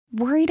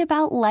Worried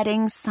about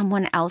letting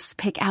someone else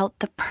pick out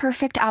the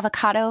perfect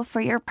avocado for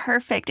your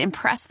perfect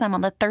impress them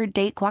on the third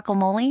date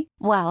guacamole?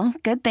 Well,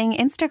 good thing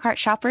Instacart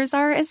shoppers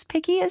are as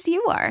picky as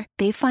you are.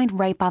 They find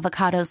ripe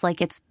avocados like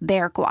it's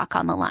their guac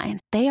on the line.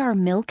 They are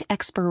milk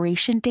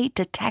expiration date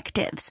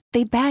detectives.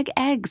 They bag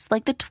eggs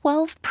like the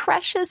 12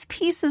 precious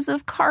pieces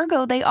of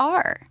cargo they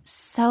are.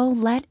 So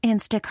let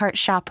Instacart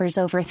shoppers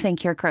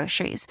overthink your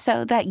groceries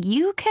so that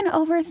you can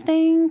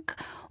overthink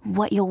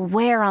what you'll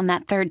wear on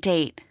that third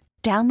date.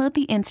 Download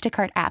the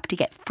Instacart app to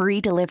get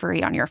free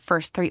delivery on your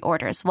first 3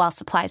 orders while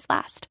supplies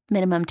last.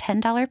 Minimum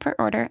 $10 per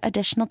order.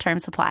 Additional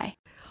terms apply.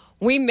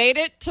 We made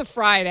it to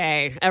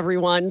Friday,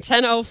 everyone.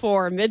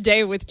 10:04,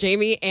 midday with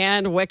Jamie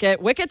and Wicket.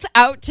 Wicket's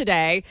out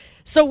today.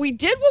 So we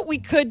did what we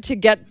could to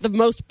get the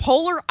most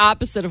polar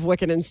opposite of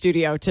Wicket in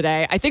studio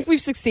today. I think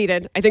we've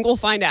succeeded. I think we'll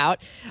find out.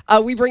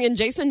 We bring in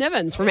Jason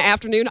Nivens from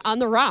Afternoon on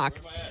the Rock.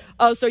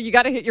 Oh, so you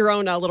got to hit your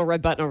own little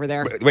red button over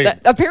there. Wait.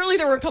 Apparently,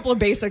 there were a couple of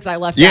basics I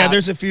left out. Yeah,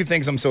 there's a few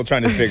things I'm still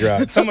trying to figure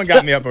out. Someone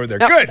got me up over there.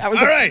 Good. That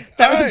was all right.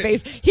 a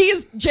base. He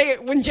is Jay.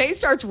 When Jay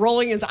starts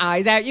rolling his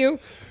eyes at you,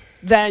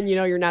 then you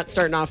know you're not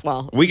starting off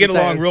well. We get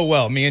along real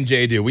well. Me and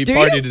Jay do. We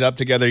partied it up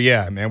together.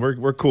 Yeah, man,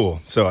 we're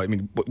cool. So I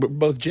mean, we're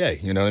both Jay.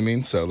 You know what I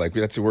mean? So like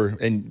we're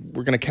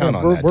gonna count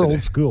on that. We're today.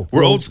 Old school.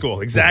 We're old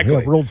school. Exactly.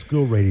 Yeah, we're old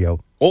school radio.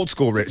 Old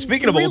school radio.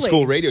 Speaking of old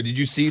school radio, did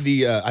you see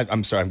the?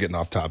 I'm sorry, I'm getting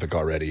off topic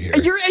already here.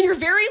 You're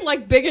very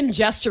like big and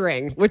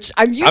gesturing, which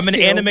I'm used to. I'm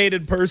an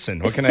animated person.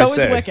 What can I say?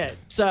 So is Wicket.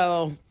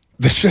 So.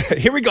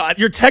 Here we go.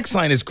 Your text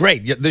line is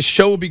great. The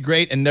show will be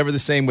great and never the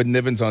same with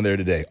Nivens on there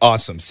today.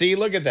 Awesome. See,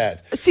 look at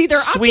that. See, they're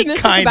Sweet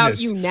optimistic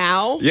kindness. about you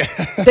now. Yeah.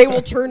 They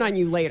will turn on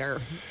you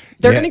later.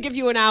 They're going to give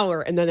you an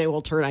hour, and then they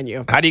will turn on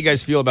you. How do you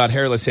guys feel about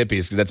hairless hippies?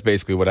 Because that's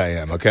basically what I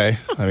am. Okay.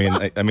 Me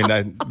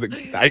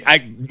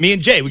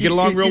and Jay, we get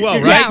along real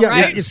well, right? Yeah,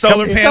 right. Yeah,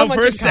 solar panel so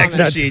for a sex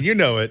machine. You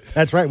know it.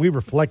 That's right. We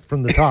reflect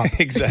from the top.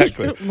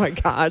 Exactly. Oh my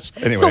gosh.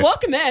 Anyway. So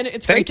welcome in.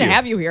 It's great to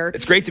have you here.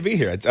 It's great to be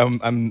here.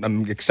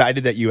 I'm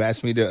excited that you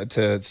asked me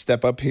to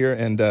step up here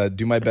and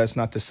do my best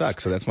not to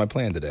suck. So that's my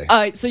plan today.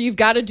 So you've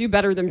got to do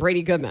better than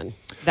Brady Goodman.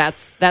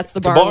 That's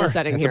the bar we're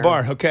setting here. It's a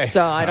bar. Okay.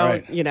 So I don't,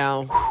 right. you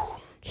know.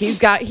 He's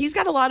got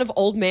a lot of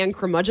old man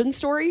curmudgeon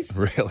stories.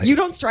 Really? You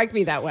don't strike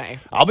me that way.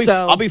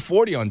 I'll be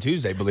 40 on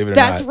Tuesday, believe it or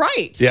not. That's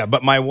right. Yeah,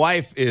 but my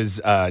wife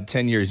is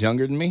 10 years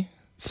younger than me.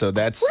 So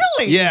that's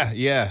really?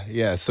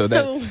 Yeah. So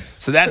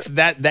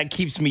that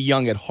keeps me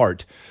young at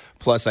heart.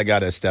 Plus I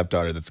got a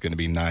stepdaughter that's going to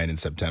be 9 in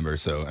September.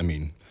 So I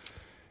mean,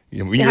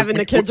 you know, having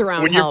the kids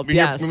around when help. When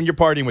you're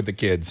partying with the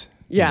kids.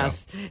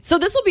 Yes. You know. So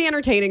this will be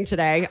entertaining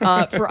today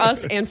for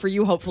us and for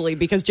you, hopefully,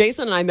 because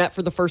Jason and I met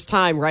for the first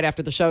time right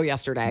after the show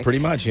yesterday. Pretty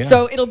much, yeah.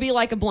 So it'll be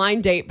like a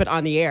blind date, but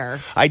on the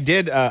air. I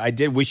did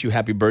wish you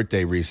happy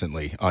birthday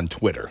recently on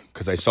Twitter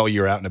because I saw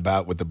you were out and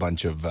about with a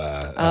bunch of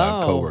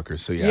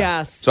coworkers. So yeah.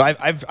 Yes. So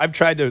I've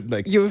tried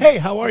to hey,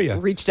 how are you?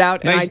 Reached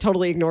out and I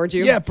totally ignored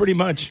you. Yeah, pretty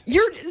much.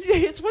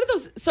 It's one of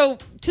those. So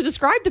to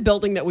describe the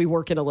building that we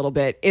work in a little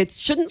bit, it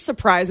shouldn't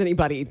surprise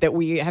anybody that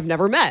we have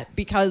never met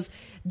because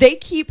they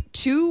keep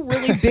 2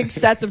 really big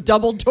sets of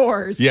double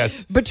doors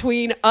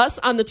between us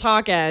on the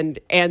talk end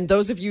and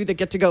those of you that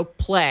get to go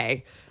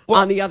play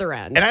on the other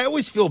end. And I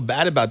always feel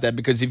bad about that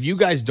because if you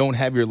guys don't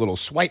have your little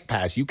swipe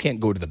pass, you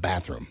can't go to the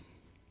bathroom.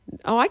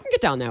 Oh, I can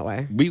get down that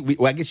way.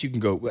 Well, I guess you can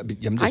go.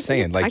 I'm just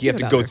saying, like you have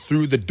to go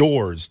through the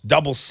doors,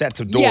 double sets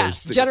of doors.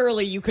 Yes,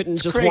 generally you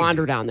couldn't just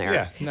wander down there.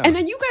 Yeah, no. And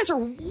then you guys are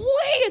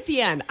way at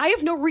the end. I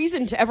have no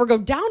reason to ever go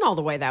down all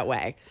the way that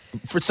way.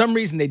 For some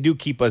reason, they do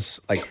keep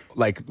us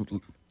like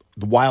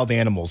the wild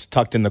animals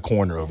tucked in the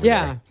corner over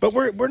there. But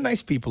we're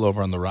nice people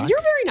over on the Rock.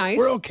 You're very nice.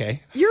 We're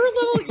okay. You're a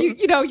little,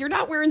 you know, you're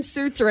not wearing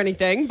suits or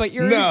anything, but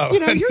you're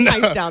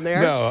nice down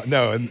there.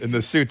 No. And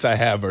the suits I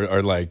have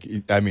are like,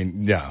 I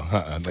mean,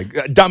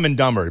 like Dumb and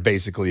Dumber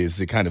basically is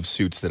the kind of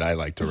suits that I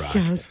like to rock.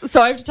 Yes.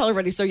 So I have to tell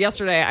everybody. So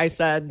yesterday I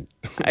said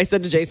to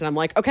Jason, I'm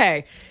like,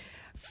 okay,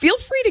 feel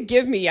free to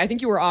give me, I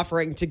think you were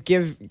offering to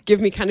give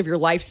me kind of your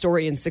life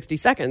story in 60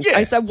 seconds. Yeah.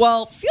 I said,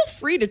 well, feel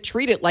free to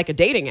treat it like a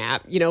dating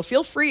app. You know,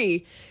 feel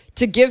free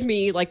to give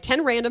me like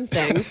 10 random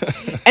things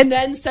and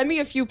then send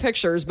me a few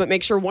pictures, but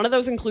make sure one of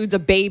those includes a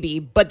baby,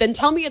 but then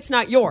tell me it's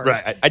not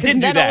yours. Right. I did do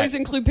men that. always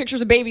include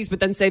pictures of babies,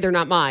 but then say they're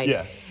not mine.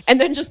 Yeah. And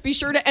then just be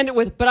sure to end it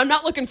with, but I'm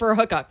not looking for a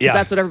hookup, because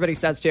that's what everybody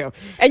says too.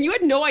 And you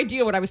had no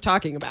idea what I was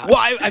talking about. Well,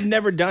 I've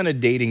never done a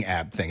dating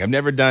app thing. I've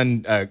never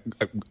done,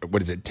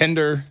 what is it,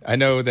 Tinder? I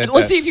know that.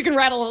 Let's see if you can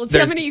rattle. Let's see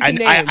how many you can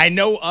name. I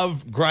know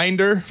of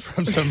Grindr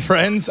from some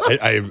friends.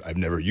 I've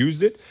never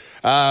used it.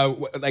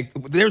 Like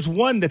there's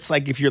one that's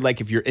like if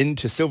you're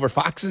into silver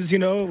foxes, you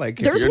know, like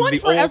there's one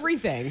for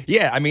everything.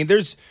 Yeah, I mean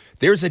there's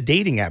a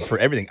dating app for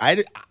everything.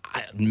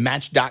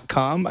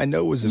 Match.com I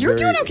know was You're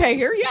doing okay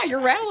here. Yeah,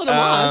 you're rattling them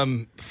off.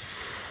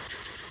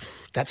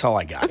 That's all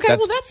I got. Okay,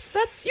 well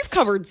that's you've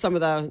covered some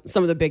of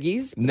the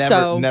biggies.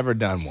 Never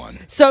done one.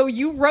 So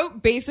you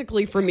wrote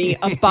basically for me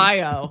a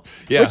bio,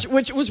 Yeah.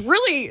 which was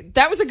really,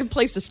 that was a good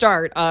place to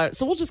start.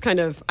 So we'll just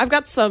I've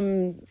got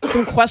some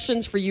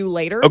questions for you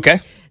later. Okay.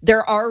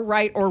 There are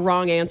right or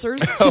wrong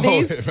answers to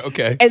these.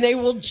 Okay. And they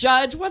will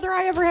judge whether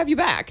I ever have you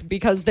back,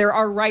 because there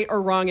are right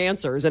or wrong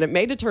answers, and it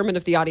may determine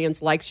if the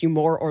audience likes you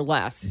more or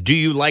less. Do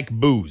you like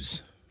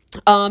booze?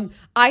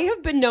 I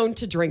have been known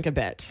to drink a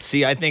bit.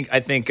 See, I think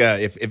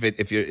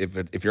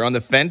if you're on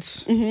the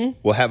fence,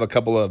 we'll have a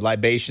couple of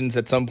libations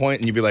at some point,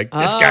 and you'll be like,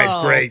 "This guy's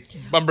great.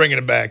 I'm bringing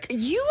him back."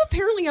 You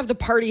apparently have the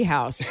party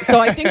house, so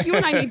I think you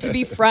and I need to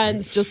be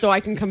friends just so I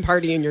can come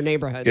party in your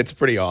neighborhood. It's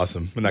pretty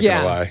awesome. I'm not Yeah.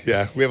 gonna lie.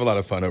 Yeah, we have a lot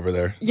of fun over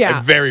there. Yeah.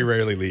 I very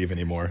rarely leave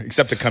anymore,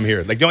 except to come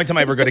here. Like the only time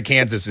I ever go to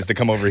Kansas is to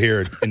come over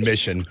here in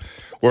Mission,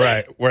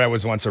 where I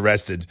was once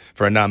arrested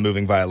for a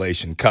non-moving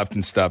violation, cuffed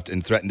and stuffed,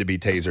 and threatened to be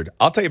tasered.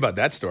 I'll tell you about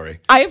that story.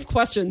 I have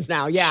questions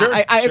now. Yeah,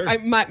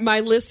 Sure,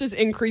 my list is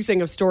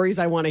increasing of stories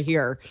I want to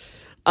hear.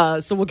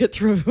 So we'll get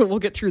through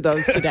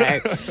those today.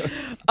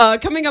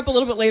 Coming up a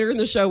little bit later in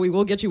the show, we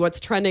will get you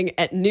what's trending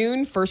at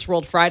noon. First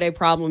World Friday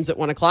problems at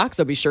 1:00.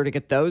 So be sure to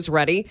get those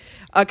ready.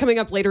 Coming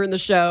up later in the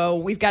show,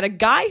 we've got a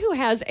guy who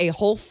has a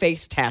whole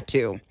face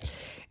tattoo,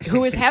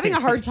 who is having a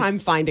hard time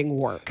finding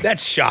work.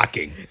 That's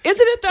shocking.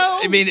 Isn't it though?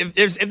 I mean,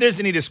 if there's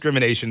any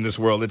discrimination in this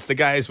world, it's the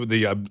guys with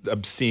the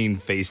obscene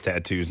face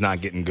tattoos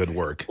not getting good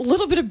work. A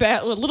little bit of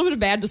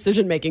bad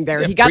decision making there.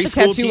 Yeah, he got the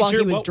preschool tattoo while he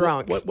teacher? was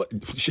drunk. What?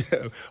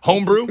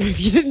 Homebrew?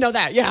 You didn't know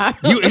that, yeah.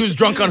 He was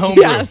drunk on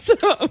homebrew. Yes.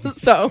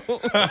 So Wait.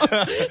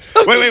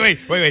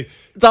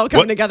 it's all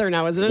coming What? together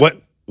now, isn't it?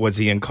 What? Was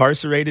he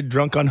incarcerated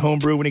drunk on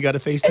homebrew when he got a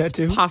face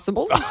tattoo?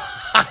 Possible.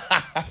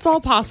 It's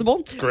all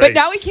possible. great. But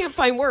now he can't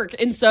find work.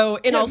 And so,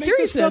 in all make this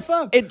seriousness,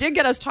 stuff up. it did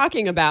get us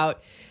talking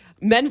about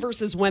men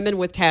versus women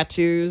with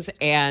tattoos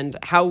and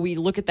how we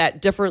look at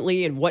that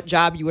differently and what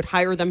job you would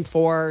hire them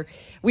for.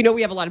 We know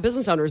we have a lot of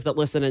business owners that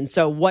listen. And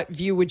so what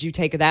view would you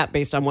take of that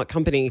based on what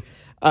company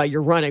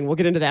you're running? We'll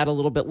get into that a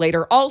little bit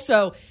later.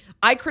 Also,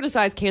 I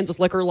criticize Kansas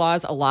liquor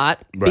laws a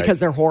lot because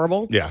they're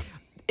horrible. Yeah.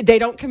 They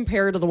don't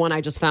compare to the one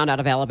I just found out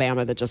of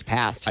Alabama that just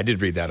passed. I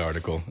did read that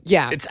article.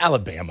 Yeah. It's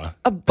Alabama.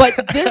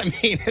 But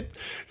this... I mean,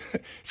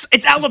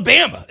 it's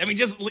Alabama. I mean,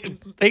 just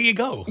there you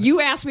go. You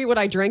asked me what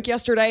I drank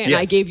yesterday, and Yes.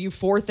 I gave you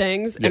 4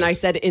 things, and Yes. I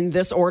said in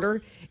this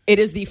order. It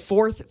is the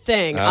 4th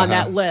thing on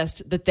that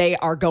list that they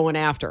are going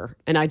after,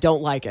 and I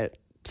don't like it.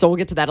 So we'll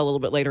get to that a little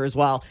bit later as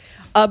well.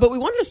 But we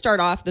wanted to start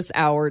off this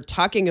hour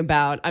talking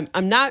about,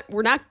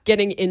 we're not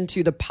getting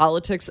into the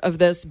politics of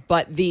this,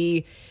 but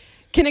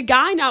can a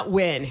guy not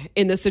win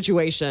in this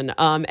situation?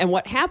 And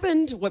what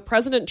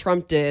President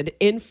Trump did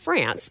in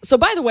France. So,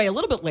 by the way, a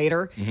little bit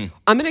later,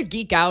 I'm going to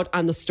geek out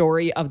on the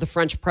story of the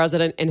French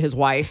president and his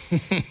wife,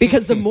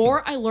 because the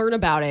more I learn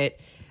about it,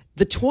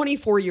 the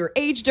 24-year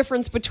age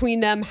difference between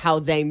them, how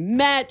they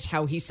met,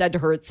 how he said to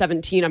her at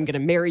 17, "I'm going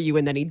to marry you,"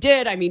 and then he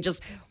did. I mean,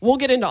 we'll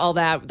get into all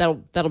that.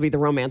 That'll be the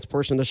romance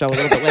portion of the show a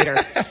little bit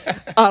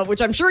later,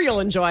 which I'm sure you'll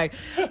enjoy.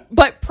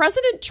 But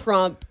President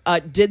Trump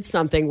did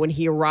something when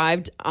he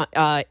arrived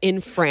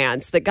in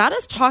France that got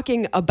us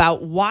talking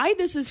about why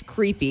this is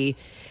creepy,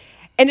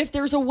 and if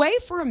there's a way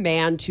for a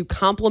man to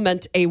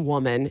compliment a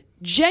woman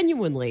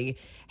genuinely,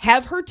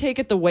 have her take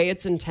it the way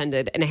it's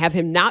intended, and have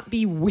him not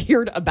be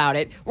weird about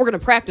it. We're going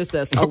to practice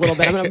this a little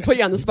bit. I'm going to put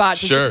you on the spot.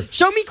 Sure.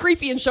 Show me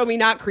creepy and show me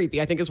not creepy,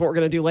 I think is what we're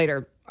going to do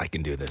later. I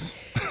can do this.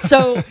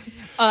 So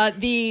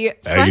the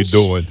French... How you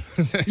doing?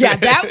 Yeah,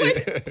 that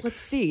would...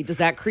 Let's see. Is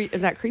that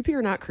creepy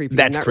or not creepy?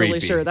 That's I'm not creepy. really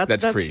sure.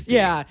 That's creepy.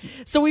 Yeah.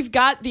 So we've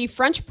got the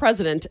French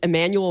president,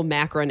 Emmanuel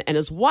Macron, and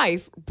his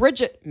wife,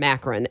 Brigitte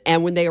Macron.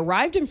 And when they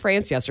arrived in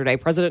France yesterday,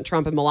 President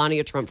Trump and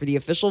Melania Trump, for the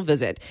official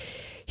visit,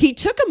 he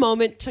took a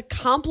moment to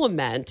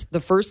compliment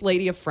the First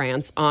Lady of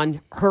France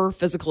on her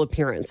physical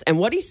appearance. And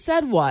what he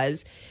said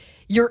was,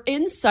 "You're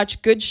in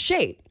such good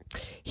shape."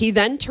 He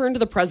then turned to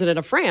the president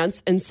of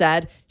France and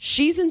said,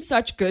 "She's in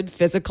such good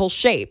physical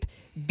shape."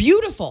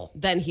 "Beautiful,"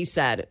 then he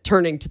said,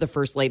 turning to the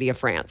First Lady of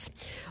France.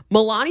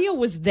 Melania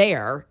was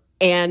there,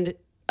 and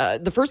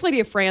the First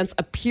Lady of France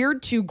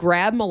appeared to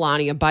grab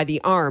Melania by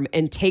the arm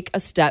and take a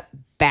step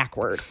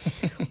backward.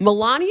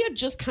 Melania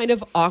just kind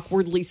of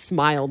awkwardly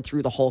smiled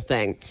through the whole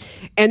thing.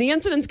 And the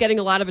incident's getting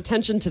a lot of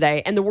attention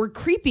today, and the word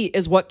creepy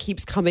is what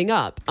keeps coming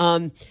up.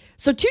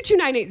 So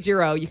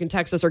 22980, you can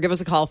text us or give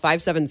us a call,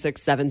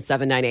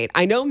 576-7798.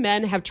 I know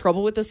men have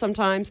trouble with this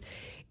sometimes,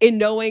 in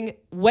knowing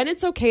when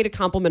it's okay to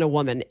compliment a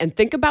woman. And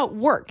think about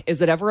work.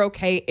 Is it ever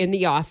okay in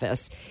the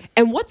office?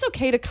 And what's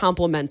okay to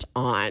compliment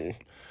on?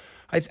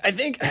 I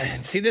think,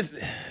 see this...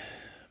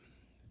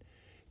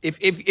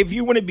 If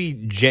you want to be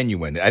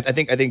genuine, I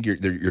think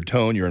your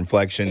tone, your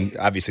inflection,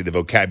 obviously the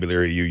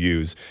vocabulary you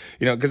use,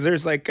 because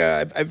there's like I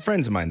have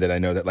friends of mine that I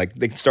know that like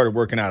they started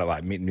working out a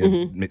lot.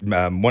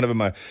 One of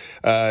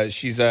them,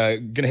 she's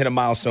gonna hit a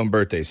milestone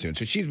birthday soon,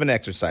 so she's been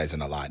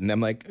exercising a lot, and I'm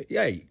like,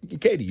 yeah,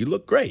 Katie, you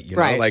look great,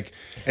 right. like,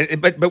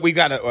 but we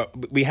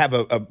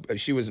have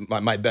she was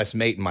my best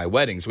mate in my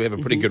wedding, so we have a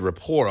pretty good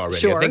rapport already.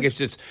 Sure. I think it's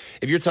just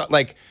if you're talking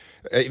like.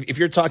 if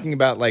you're talking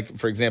about, like,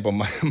 for example,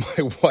 my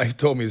wife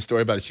told me a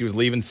story about it. She was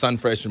leaving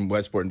Sunfresh in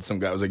Westport, and some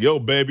guy was like, "Yo,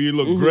 baby, you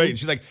look great." And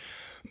she's like,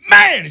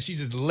 "Man," and she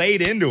just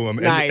laid into him,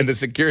 and the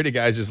security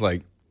guy's just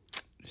like,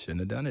 "Shouldn't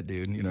have done it,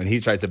 dude." And he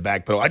tries to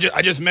backpedal.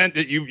 I just meant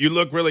that you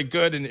look really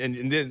good,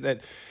 and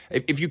that.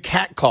 If you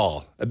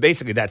catcall,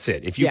 basically that's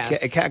it. If you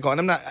catcall, and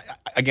I'm not,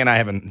 again, I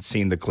haven't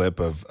seen the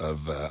clip of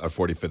our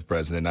 45th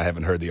president. I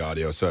haven't heard the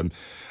audio, so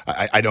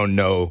I don't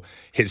know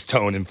his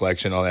tone,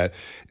 inflection, all that.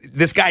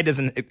 This guy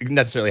doesn't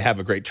necessarily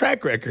have a great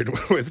track record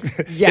with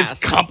his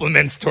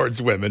compliments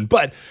towards women,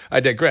 but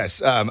I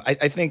digress.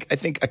 I think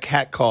a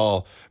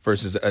catcall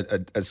versus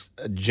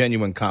a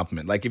genuine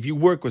compliment. Like if you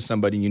work with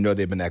somebody and you know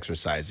they've been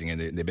exercising and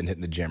they've been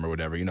hitting the gym or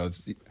whatever,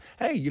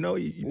 hey,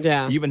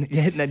 you've been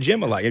hitting that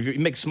gym a lot. You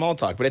make small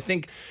talk, but I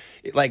think,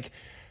 like,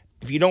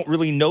 if you don't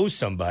really know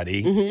somebody,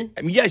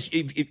 I mean, yes,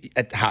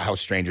 how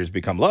strangers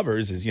become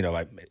lovers is,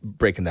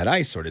 breaking that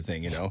ice sort of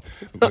thing, I'm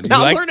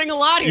learning a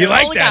lot here. You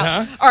like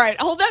that, huh? All right,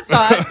 hold that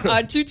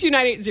thought.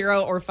 22980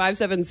 or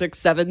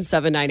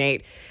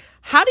 576-7798.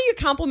 How do you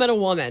compliment a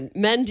woman?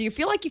 Men, do you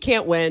feel like you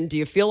can't win? Do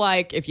you feel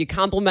like if you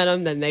compliment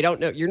them, then they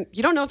don't know you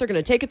don't know if they're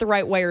going to take it the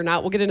right way or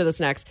not? We'll get into this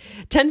next.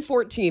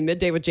 10:14,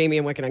 midday with Jamie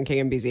and Wicket on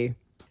KMBZ.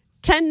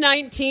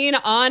 10:19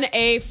 on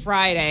a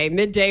Friday,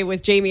 midday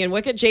with Jamie and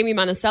Wicket. Jamie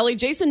Monticelli.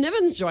 Jason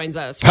Nivens joins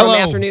us from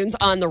Afternoons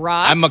on the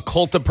Rock. I'm a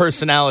cult of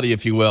personality,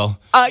 if you will.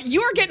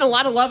 You are getting a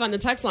lot of love on the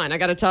text line, I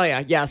got to tell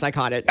you. Yes, I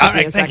caught it. All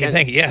right, thank you.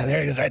 Yeah,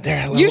 there it is right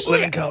there. Usually,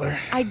 living color.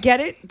 I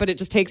get it, but it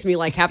just takes me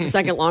like half a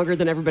second longer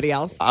than everybody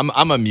else.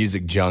 I'm a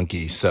music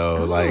junkie,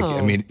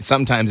 so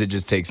sometimes it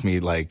just takes me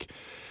like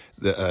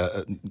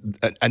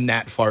a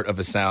gnat fart of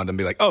a sound and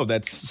be like, oh,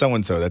 that's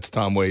so-and-so, that's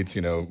Tom Waits,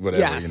 whatever,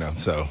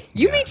 Yes. so.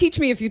 You may teach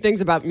me a few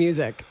things about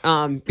music,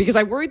 because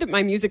I worry that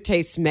my music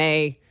tastes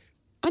may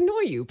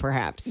annoy you,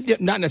 perhaps. Yeah,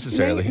 not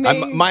necessarily.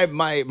 My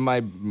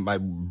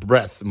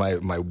breadth,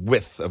 my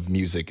width of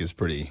music is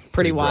pretty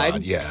wide.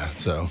 Broad. Yeah.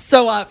 So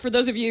for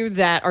those of you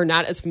that are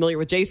not as familiar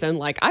with Jason,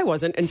 like I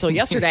wasn't until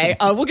yesterday,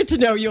 we'll get to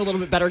know you a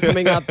little bit better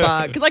coming up.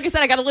 Because like I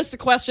said, I got a list of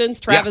questions.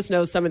 Travis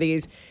knows some of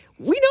these.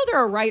 We know there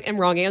are right and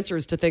wrong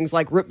answers to things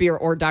like root beer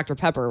or Dr.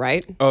 Pepper,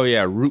 right? Oh,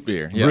 yeah, root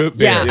beer. Yeah. Root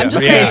beer. Yeah, I'm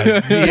just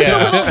saying, just a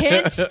little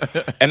hint.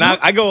 And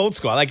I go old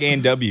school. I like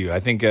A&W.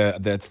 I think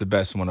that's the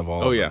best one of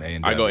all. Oh, yeah.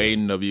 A&W. I go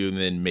A&W and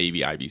then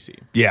maybe IBC.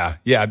 Yeah.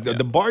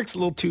 The Bark's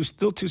still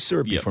too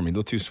syrupy for me, a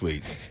little too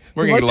sweet.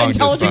 We're Most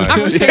intelligent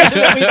conversation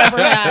that we've ever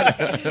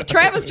had.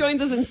 Travis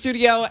joins us in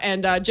studio,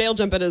 and Jay will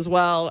jump in as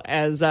well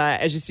as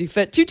you see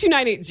fit.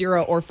 22980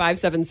 or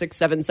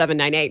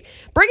 576-7798.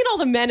 Bringing all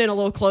the men in a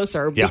little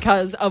closer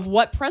because of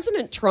what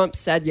President Trump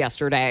said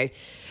yesterday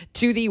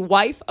to the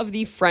wife of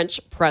the French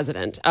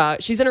president.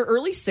 She's in her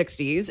early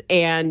 60s,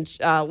 and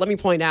let me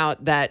point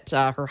out that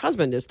her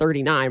husband is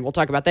 39. We'll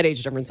talk about that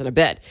age difference in a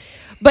bit.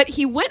 But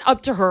he went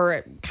up to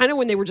her kind of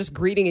when they were just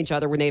greeting each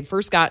other, when they had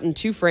first gotten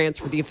to France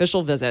for the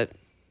official visit.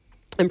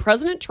 And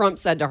President Trump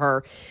said to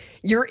her,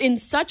 "You're in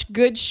such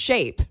good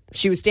shape."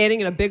 She was standing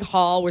in a big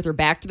hall with her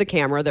back to the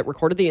camera that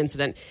recorded the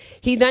incident.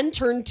 He then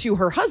turned to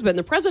her husband,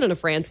 the president of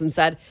France, and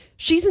said,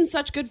 "She's in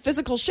such good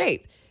physical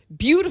shape."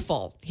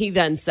 "Beautiful," he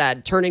then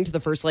said, turning to the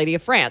First Lady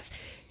of France.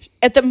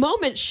 At the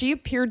moment, she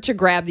appeared to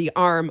grab the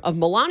arm of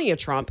Melania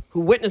Trump,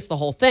 who witnessed the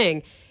whole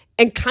thing,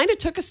 and kind of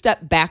took a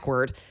step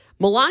backward.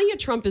 Melania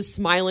Trump is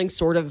smiling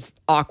sort of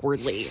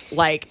awkwardly.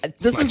 Like,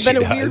 this has been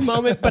a weird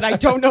moment, but I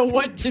don't know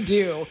what to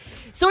do.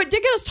 So it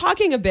did get us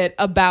talking a bit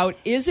about,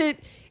 is it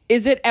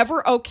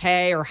ever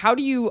okay, or how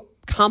do you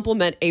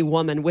compliment a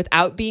woman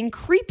without being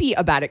creepy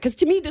about it? Because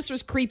to me, this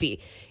was creepy.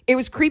 It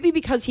was creepy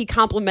because he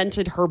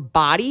complimented her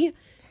body,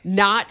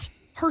 not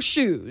her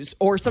shoes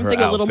or something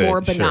a little more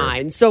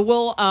benign. Sure. So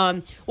we'll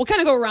kind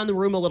of go around the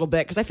room a little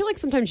bit, because I feel like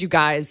sometimes you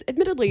guys,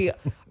 admittedly,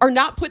 are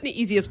not put in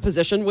the easiest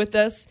position with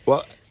this.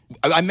 Well,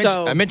 I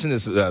mentioned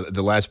this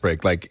the last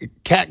break. Like,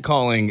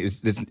 catcalling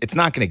it's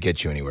not going to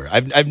get you anywhere.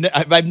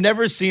 I've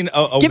never seen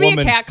a woman. Give me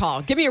a cat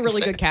call. Give me a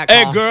really good cat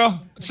call. Hey,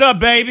 girl, what's up,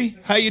 baby?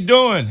 How you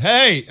doing?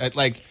 Hey,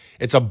 like,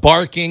 it's a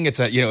barking.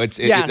 It's a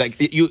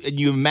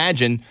you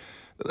imagine.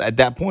 At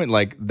that point,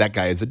 like, that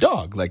guy is a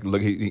dog. Like,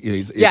 look,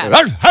 he's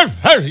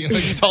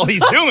that's all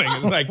he's doing.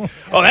 It's like,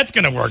 oh, that's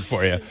gonna work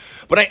for you.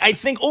 But I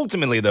think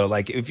ultimately, though,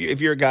 like, if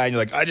you're a guy and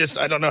you're like, I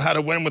don't know how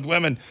to win with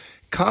women,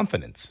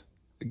 confidence.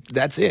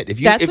 That's it.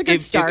 That's a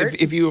good start.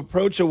 If you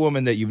approach a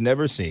woman that you've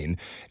never seen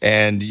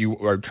and you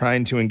are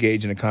trying to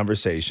engage in a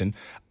conversation,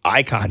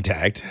 eye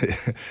contact,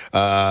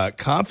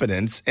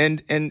 confidence,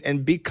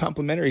 and be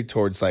complimentary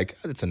towards, like,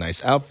 oh, that's a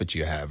nice outfit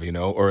you have,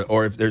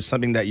 or if there's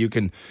something that you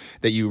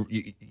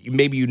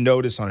maybe you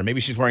notice on her. Maybe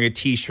she's wearing a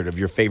T-shirt of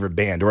your favorite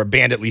band, or a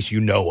band at least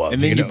you know of.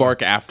 And then you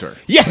bark after.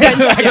 Yeah,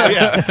 exactly.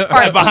 Yeah. All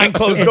right, behind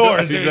closed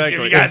doors. Exactly.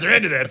 If you guys are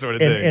into that sort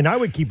of thing. And I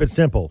would keep it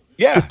simple.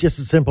 Yeah. Just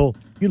as simple.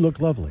 You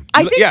look lovely.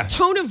 I think Yeah.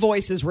 tone of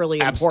voice is really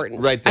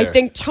important. right I there.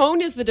 think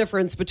tone is the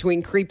difference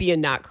between creepy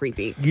and not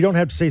creepy. You don't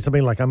have to say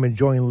something like, I'm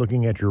enjoying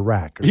looking at your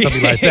rack or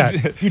something like that.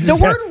 You The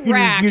just word have- you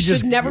rack just-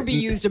 should never be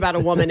used about a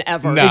woman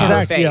ever No. to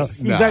her Exactly. Yeah,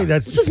 face. exactly.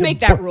 That's Just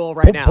make that rule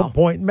right now.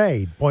 Point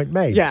made. Point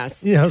made.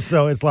 Yes.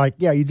 So it's like,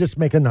 you just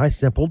make a nice,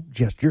 simple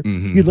gesture.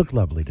 You look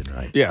lovely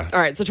tonight. Yeah. All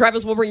right, so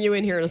Travis, we'll bring you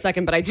in here in a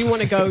second, but I do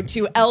want to go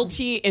to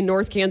LT in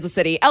North Kansas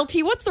City.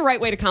 LT, what's the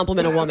right way to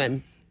compliment a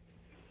woman?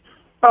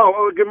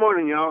 Oh, good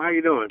morning, y'all. How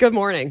you doing? Good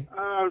morning.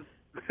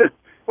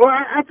 Well,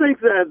 I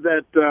think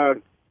that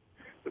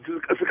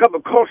it's a couple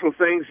of cultural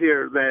things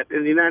here that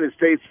in the United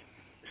States,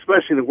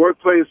 especially in the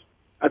workplace,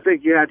 I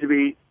think you have to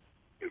be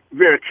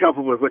very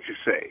careful with what you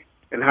say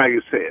and how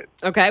you say it.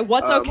 Okay,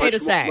 what's okay to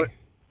say?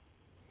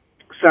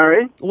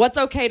 Sorry? What's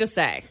okay to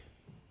say?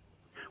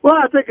 Well,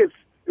 I think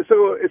it's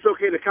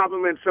okay to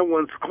compliment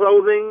someone's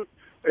clothing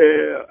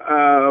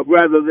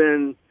rather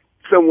than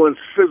someone's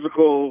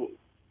physical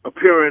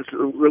appearance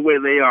the way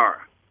they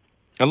are.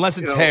 Unless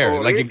it's You know, hair,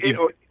 or like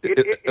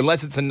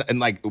unless it's and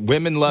like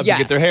women love to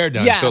get their hair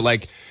done. Yes. So like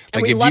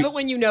and we if love you, it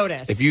when you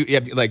notice. if you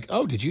like,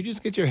 oh, did you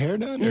just get your hair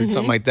done or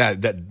something like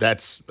that?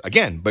 That's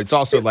again, but it's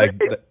also like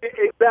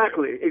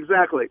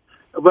Exactly.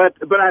 But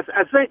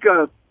I think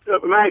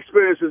my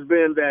experience has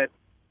been that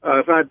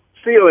if I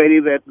see a lady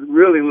that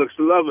really looks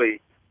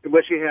lovely,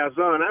 what she has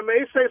on, I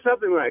may say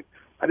something like,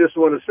 "I just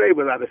want to say,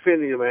 without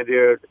offending you, my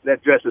dear,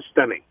 that dress is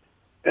stunning."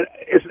 And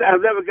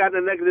I've never gotten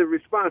a negative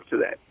response to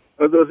that.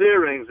 Or those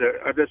earrings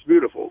are just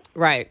beautiful.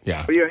 right.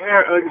 yeah. Or your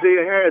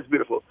hair is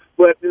beautiful.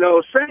 But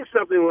saying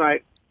something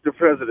like the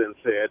president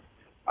said,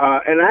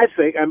 and I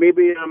think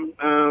maybe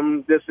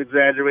I'm just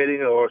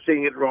exaggerating or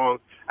seeing it wrong.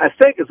 I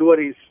think it's what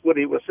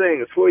he was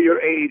saying is for your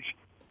age,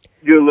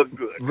 you look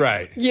good.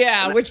 Right.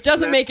 Yeah, which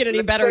doesn't make it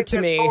any better to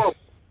me. Horrible.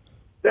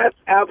 That's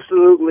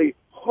absolutely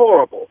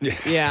horrible.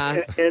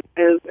 Yeah. And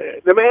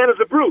the man is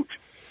a brute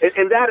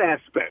in that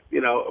aspect,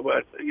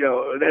 But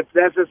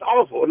that's just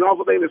awful, an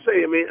awful thing to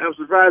say. I mean, I'm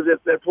surprised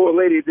that poor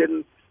lady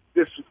didn't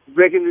just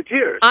break into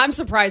tears. I'm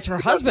surprised her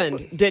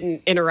husband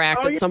didn't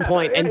interact at some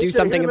point and do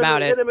something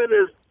about it.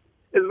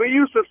 As we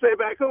used to say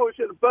back home, we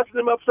should have busted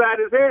him upside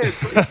his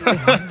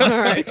head. All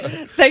right.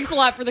 Thanks a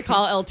lot for the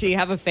call, LT.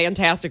 Have a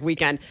fantastic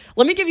weekend.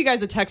 Let me give you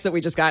guys a text that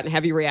we just got and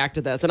have you react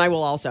to this, and I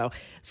will also.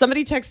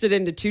 Somebody texted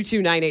into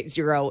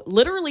 22980.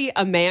 Literally,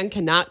 a man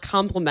cannot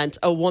compliment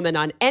a woman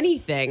on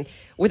anything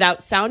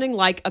without sounding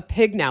like a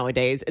pig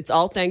nowadays. It's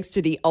all thanks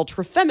to the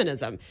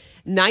ultra-feminism.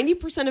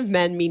 90% of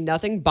men mean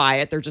nothing by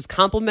it. They're just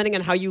complimenting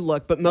on how you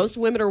look, but most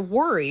women are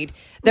worried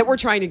that we're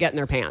trying to get in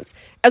their pants.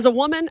 As a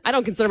woman, I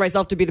don't consider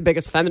myself to be the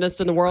biggest feminist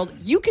in the world.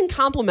 You can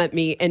compliment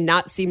me and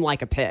not seem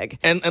like a pig.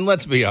 And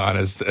let's be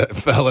honest,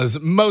 fellas,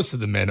 most of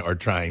the men are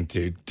trying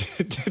to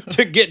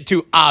get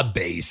to a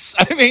base.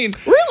 I mean,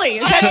 Really?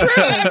 Is that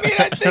true? I mean,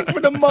 I think for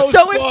the most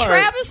So part. if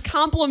Travis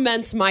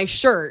compliments my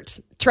shirt,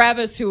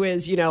 Travis, who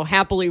is,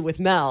 happily with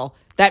Mel,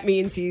 that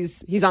means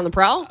he's on the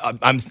prowl?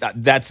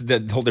 That's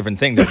the whole different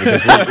thing, though,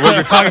 because what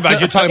you're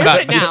talking about,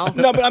 it now?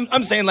 No, but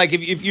I'm saying, like,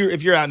 if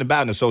you're out and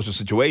about in a social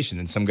situation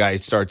and some guy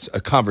starts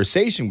a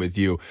conversation with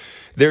you,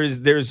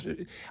 there's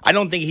I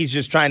don't think he's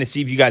just trying to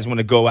see if you guys want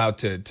to go out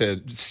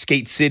to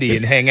Skate City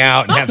and hang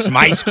out and have some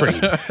ice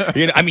cream.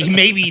 I mean,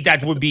 maybe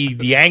that would be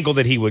the angle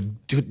that he would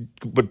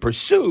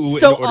pursue.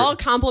 So all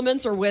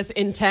compliments are with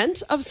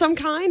intent of some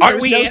kind? Are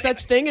There's we- no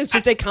such thing as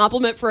just a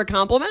compliment for a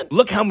compliment?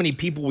 Look how many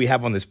people we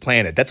have on this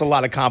planet. That's a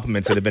lot of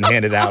compliments that have been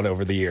handed out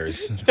over the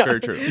years. It's very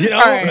true. All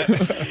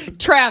right.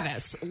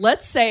 Travis,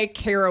 let's say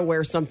Kara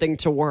wears something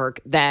to work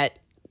that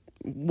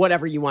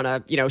whatever you want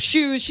to,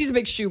 shoes, she's a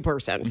big shoe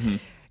person. Mm-hmm.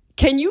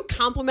 Can you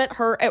compliment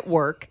her at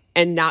work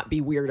and not be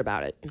weird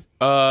about it?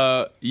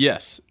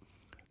 Yes.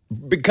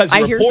 Because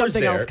I hear rapport's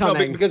something there. else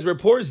coming. Because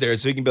rapport's there,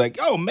 so you can be like,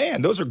 "Oh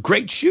man, those are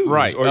great shoes."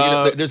 Right. Or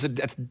there's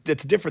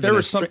that's different. There than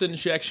was something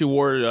she actually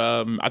wore,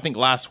 I think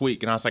last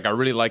week, and I was like, I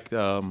really like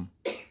the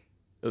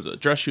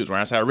dress she was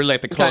wearing. I said, I really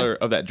like the color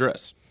of that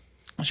dress.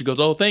 And she goes,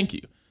 "Oh, thank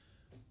you,"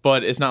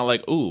 but it's not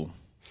like, "Ooh,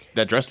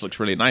 that dress looks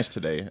really nice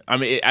today." I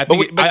mean, I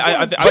think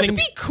Just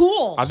be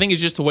cool. I think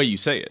it's just the way you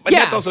say it. But Yeah.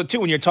 that's also too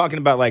when you're talking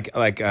about like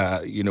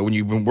when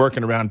you've been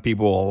working around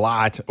people a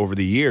lot over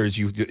the years,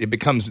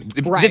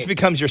 Right. this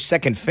becomes your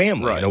second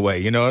family in Right. a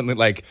way.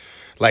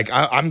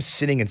 I'm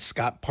sitting in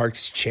Scott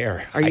Park's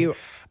chair. Are you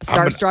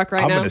starstruck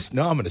right now?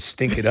 I'm gonna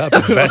stink it up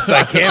as best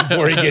I can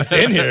before he gets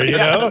in here.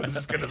 It's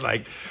just gonna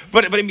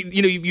but I mean,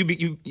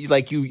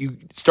 you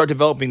start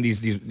developing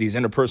these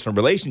interpersonal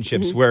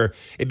relationships Mm-hmm. where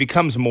it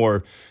becomes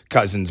more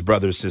cousins,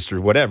 brothers, sisters,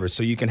 whatever.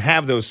 So you can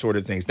have those sort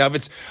of things. Now, if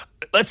it's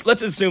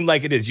let's assume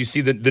like it is, you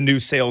see the new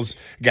sales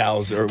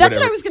gals or That's whatever.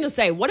 what I was going to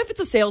say. What if it's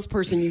a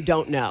salesperson you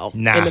don't know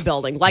Nah. in the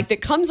building? Like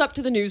that comes up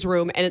to the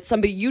newsroom and it's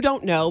somebody you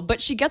don't know,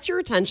 but she gets your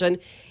attention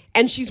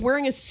and she's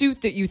wearing a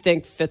suit that you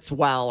think fits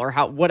well or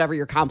whatever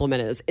your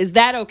compliment is. Is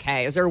that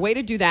okay? Is there a way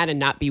to do that and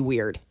not be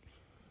weird?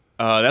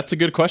 That's a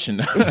good question.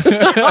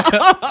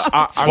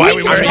 That's why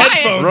we can wear try it.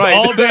 headphones Right.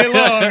 all day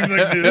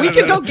long. We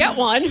could go get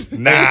one.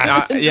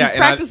 Nah. Yeah,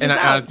 Practice and this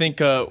I out.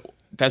 think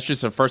that's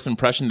just a first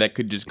impression that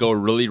could just go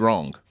really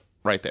wrong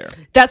right there.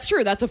 That's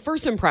true. That's a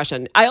first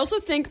impression. I also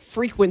think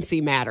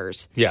frequency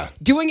matters. Yeah.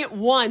 Doing it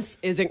once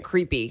isn't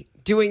creepy.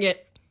 Doing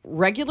it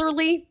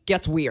regularly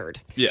gets weird.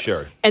 Yes.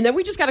 Sure. And then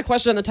we just got a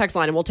question on the text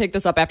line, and we'll take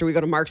this up after we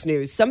go to Mark's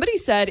news. Somebody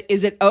said,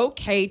 is it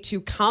okay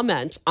to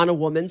comment on a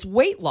woman's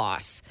weight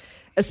loss?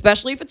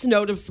 Especially if it's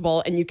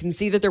noticeable and you can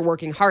see that they're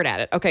working hard at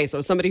it. Okay, so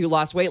somebody who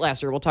lost weight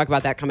last year, we'll talk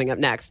about that coming up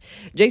next.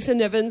 Jason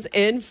Nivens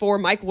in for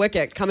Mike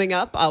Wickett coming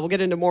up. We'll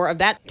get into more of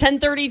that.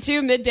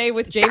 10:32 midday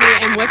with Jamie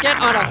and Wickett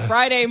on a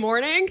Friday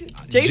morning.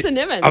 Jason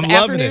Nivens,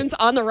 afternoons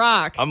on the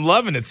rock. I'm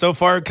loving it. So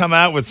far, come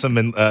out with some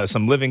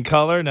Living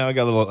Color. Now I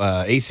got a little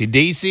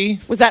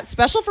AC/DC. Was that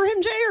special for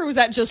him, Jay, or was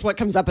that just what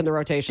comes up in the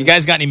rotation? You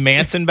guys got any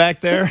Manson back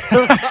there?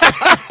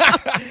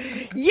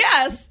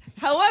 Yes.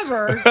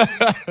 However,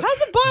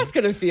 how's a boss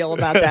going to feel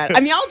about that?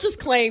 I mean, I'll just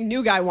claim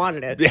new guy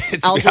wanted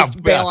it. I'll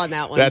just bail on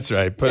that one. That's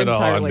right. Put it all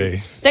on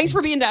me. Thanks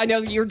for being. I know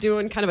you're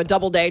doing kind of a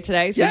double day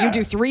today. So you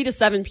do 3 to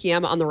 7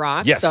 p.m. on the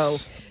rock. Yes. So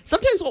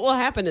sometimes what will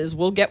happen is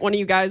we'll get one of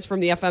you guys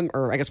from the FM,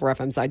 or I guess we're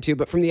FM side too,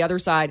 but from the other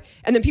side,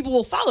 and then people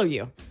will follow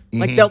you.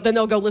 Like they'll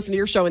go listen to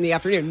your show in the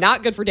afternoon.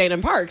 Not good for Dana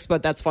and Parks,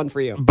 but that's fun for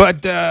you.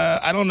 But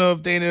I don't know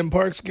if Dana and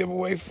Parks give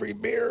away free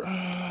beer.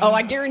 Oh,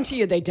 I guarantee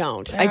you they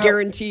don't. I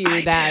guarantee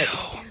you that.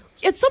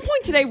 At some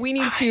point today, we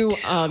need to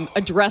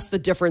address the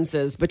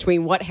differences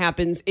between what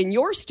happens in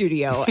your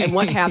studio and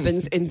what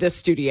happens in this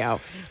studio.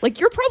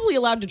 Like, you're probably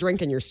allowed to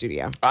drink in your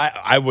studio.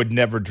 I would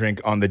never drink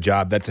on the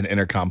job. That's an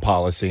intercom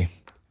policy.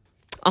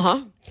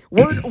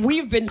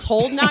 We've been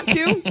told not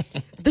to.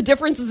 The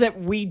difference is that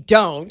we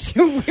don't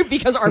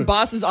because our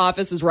boss's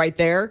office is right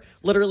there.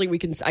 Literally,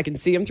 I can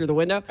see him through the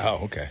window.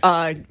 Oh,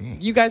 okay.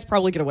 You guys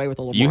probably get away with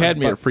a little more. You had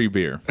me a free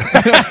beer.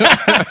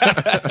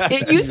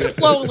 It used to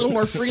flow a little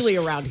more freely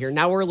around here.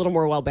 Now we're a little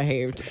more well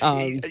behaved.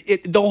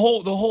 The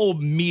whole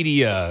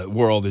media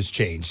world has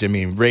changed. I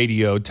mean,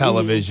 radio,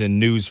 television,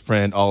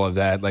 newsprint, all of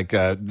that. Like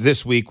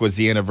this week was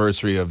the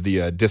anniversary of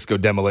the disco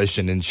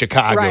demolition in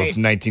Chicago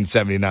from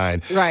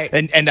 1979. Right.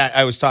 And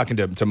I was talking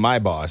to my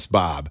boss,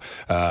 Bob.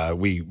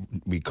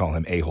 We call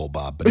him A-hole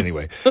Bob, but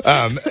anyway.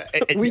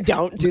 We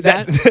don't do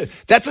that.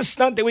 That's a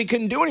stunt that we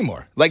couldn't do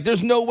anymore. Like,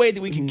 there's no way that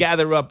we could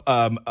gather up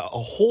a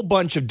whole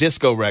bunch of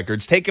disco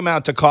records, take them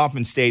out to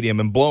Kauffman Stadium,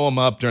 and blow them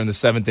up during the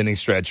 7th inning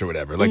stretch or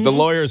whatever. Like, the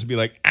lawyers would be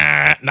like,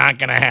 not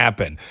going to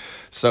happen.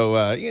 So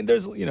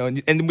there's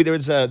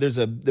there's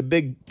the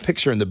big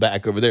picture in the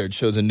back over there. It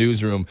shows a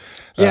newsroom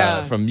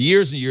from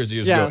years and years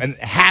ago, and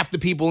half the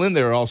people in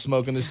there are all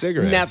smoking their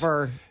cigarettes.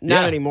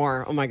 Not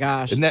anymore. Oh my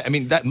gosh! And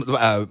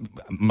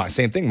my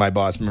same thing. My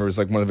boss remembers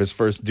like one of his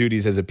first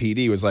duties as a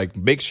PD was like,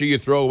 make sure you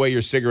throw away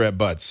your cigarette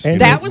butts.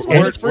 And that was one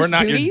of his first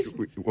duties.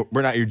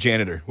 We're not your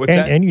janitor. What's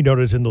that? And you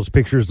notice in those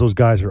pictures, those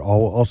guys are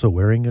all also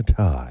wearing a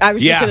tie. I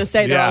was just going to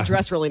say they're all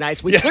dressed really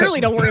nice. We clearly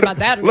don't worry about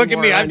that anymore. Look at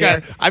me.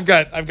 I've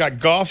got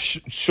golf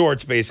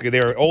shorts, basically. They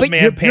are old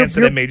man pants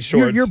that I made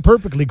shorts. You're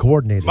perfectly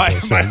coordinated. My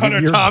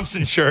Hunter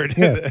Thompson shirt.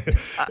 And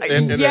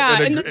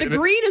the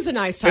green is a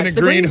nice touch.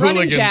 The green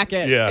running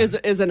jacket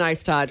is a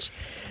nice touch.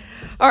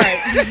 All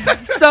right.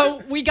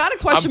 So we got a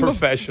question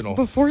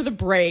before the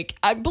break.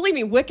 Believe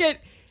me, Wickett,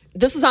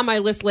 this is on my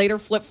list later,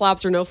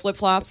 flip-flops or no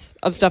flip-flops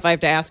of stuff I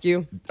have to ask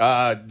you.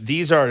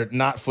 These are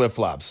not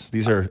flip-flops.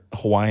 These are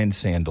Hawaiian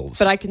sandals.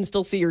 But I can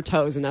still see your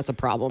toes, and that's a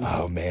problem.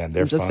 Oh, man.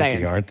 They're just funky,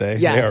 saying. aren't they?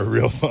 Yes. They are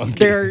real funky.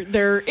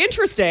 They're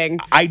interesting,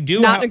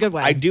 not in a good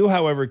way. I do,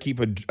 however, keep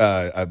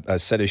a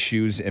set of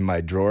shoes in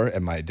my drawer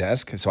at my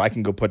desk, so I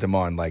can go put them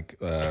on like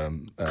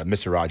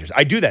Mr. Rogers.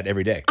 I do that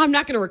every day. I'm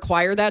not going to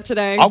require that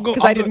today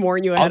because I didn't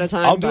warn you ahead of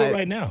time. I'll do it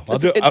right now.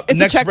 It's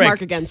a check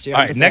mark against you.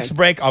 All right, next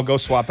break, I'll go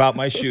swap out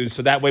my shoes,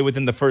 so that way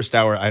within the first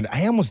hour,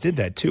 I almost did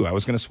that too. I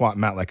was going to swap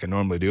them out like I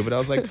normally do, but I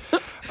was like,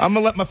 I'm going to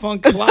let my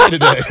funk fly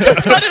today.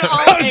 Just let it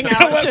all hang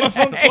out let my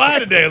funk fly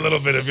today a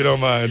little bit, if you don't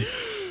mind.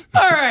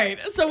 All right.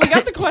 So we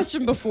got the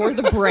question before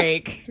the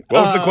break.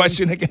 What was the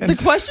question again? The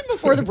question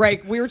before the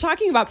break, we were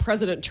talking about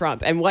President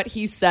Trump and what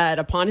he said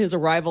upon his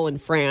arrival in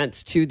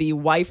France to the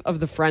wife of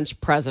the French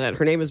president.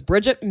 Her name is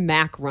Brigitte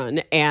Macron,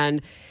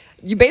 and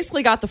you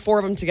basically got the four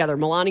of them together,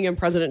 Melania and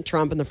President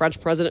Trump and the French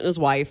president and his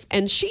wife.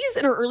 And she's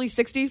in her early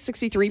 60s,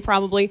 63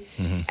 probably.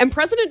 Mm-hmm. And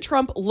President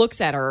Trump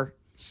looks at her.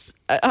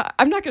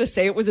 I'm not going to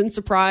say it was in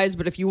surprise,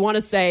 but if you want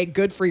to say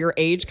good for your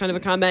age kind of a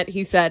comment,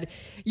 he said,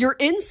 "You're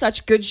in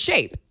such good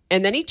shape."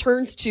 And then he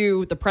turns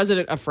to the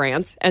president of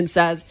France and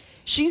says,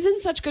 "She's in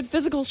such good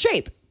physical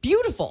shape.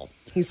 Beautiful,"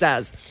 he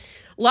says.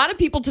 A lot of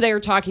people today are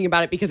talking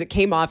about it because it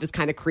came off as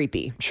kind of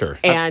creepy. Sure.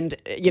 And,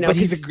 but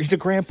he's a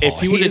grandpa. If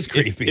he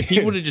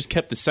would have just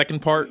kept the second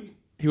part,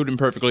 he would have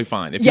been perfectly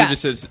fine. If he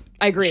just says,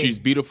 I agree. She's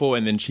beautiful,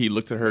 and then she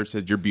looks at her and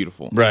says, "You're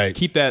beautiful." Right.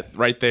 Keep that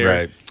right there.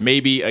 Right.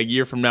 Maybe a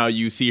year from now,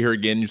 you see her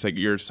again, you're just like,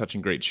 "You're such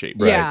in great shape."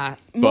 Yeah.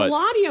 But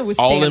Melania was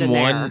all standing in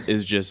there. one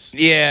is just...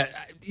 Yeah.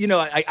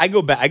 I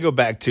go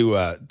back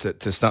to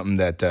something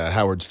that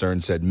Howard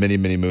Stern said many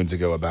moons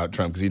ago about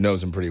Trump, because he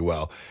knows him pretty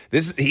well.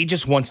 He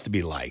just wants to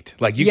be liked.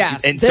 Like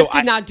yes, and this so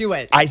did not do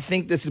it. I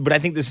think this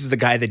is the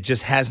guy that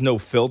just has no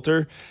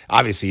filter.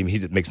 Obviously, he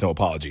makes no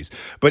apologies,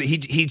 but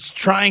he's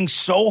trying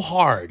so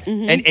hard,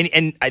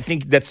 and I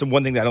think that's the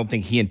one thing that I don't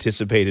think he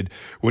anticipated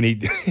when he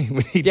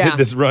did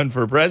this run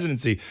for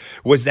presidency,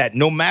 was that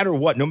no matter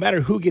what, no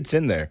matter who gets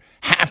in there,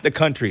 half the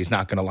country is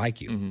not going to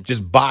like you.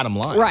 Just bottom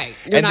line, right?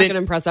 You're not going to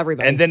impress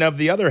everybody. And then of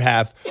the other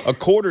half, a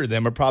quarter of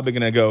them are probably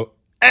going to go,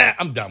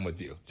 I'm done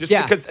with you. Just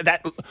because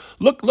that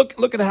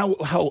look at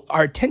how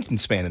our attention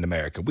span in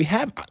America. We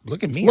have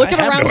look at me. Looking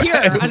around here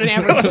on an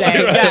average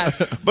day. Right.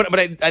 Yes. But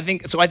I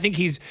think so. I think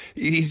he's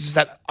just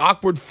that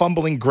awkward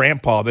fumbling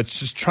grandpa that's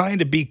just trying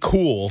to be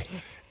cool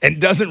and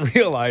doesn't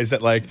realize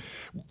that, like,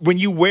 when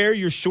you wear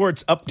your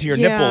shorts up to your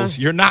nipples,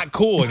 you're not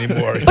cool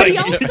anymore. But he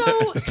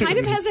also kind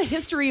of has a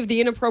history of the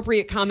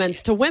inappropriate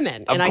comments to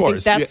women. And I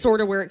think that's sort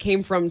of where it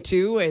came from,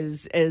 too,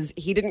 is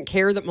he didn't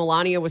care that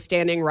Melania was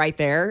standing right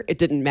there. It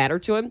didn't matter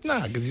to him.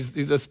 Nah, because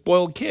he's a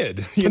spoiled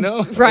kid, you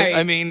know? Right.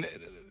 I mean...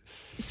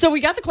 So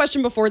we got the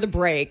question before the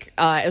break,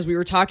 as we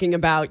were talking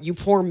about you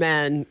poor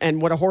men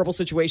and what a horrible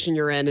situation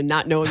you're in and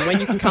not knowing when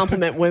you can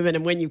compliment women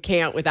and when you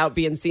can't without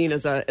being seen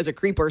as a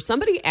creeper.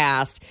 Somebody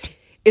asked,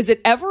 is it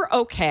ever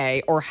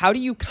okay, or how do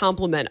you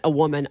compliment a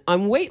woman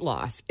on weight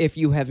loss if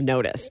you have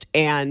noticed?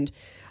 And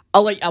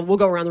we'll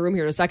go around the room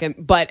here in a second.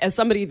 But as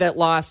somebody that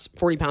lost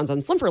 40 pounds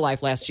on Slim for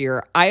Life last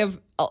year, I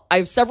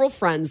have several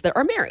friends that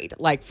are married,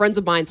 like friends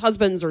of mine's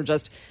husbands or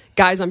just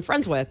guys I'm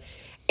friends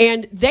with.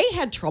 And they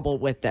had trouble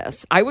with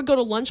this. I would go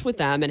to lunch with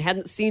them and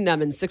hadn't seen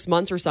them in 6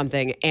 months or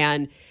something.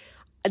 And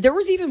there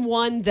was even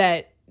one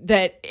and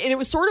it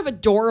was sort of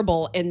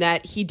adorable in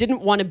that he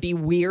didn't want to be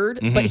weird,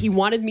 but he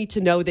wanted me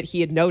to know that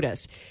he had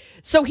noticed.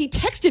 So he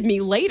texted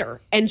me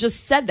later and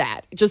just said,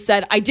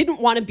 I didn't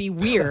want to be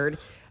weird,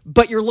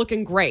 but you're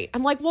looking great.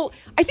 I'm like, well,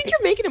 I think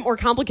you're making it more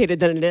complicated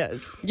than it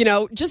is. You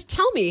know, just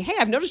tell me, hey,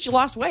 I've noticed you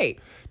lost weight.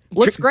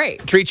 Looks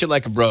great. Treat you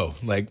like a bro.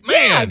 Like,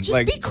 man, just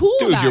like, be cool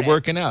dude, about you're it.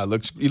 working out.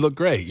 You look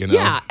great, you know?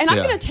 Yeah, and I'm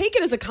going to take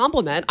it as a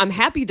compliment. I'm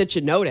happy that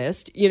you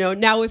noticed. You know,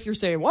 now if you're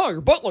saying, wow,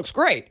 your butt looks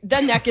great,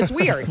 then that gets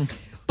weird.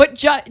 But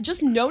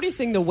just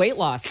noticing the weight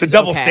loss It's a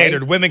double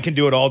standard. Women can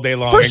do it all day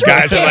long. For sure,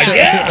 and guys are like,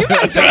 yeah. You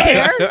guys don't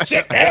care.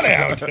 Check that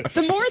out.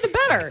 The more, the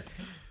better.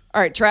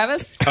 All right,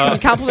 Travis, can you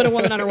compliment a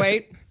woman on her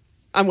weight?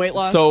 On weight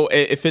loss? So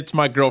if it's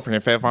my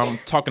girlfriend, if I'm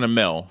talking to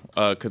Mel,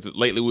 because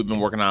lately we've been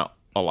working out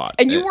a lot.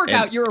 And you work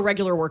out. You're a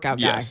regular workout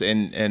guy. Yes,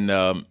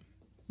 and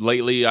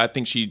lately I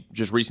think she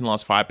just recently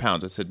lost 5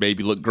 pounds. I said,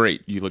 baby, you look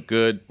great. You look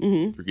good.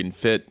 You're getting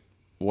fit,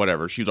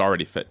 whatever. She was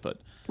already fit,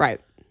 but...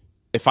 Right.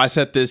 If I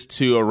said this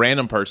to a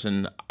random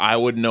person, I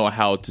wouldn't know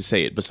how to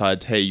say it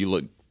besides, hey,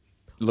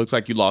 looks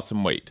like you lost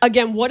some weight.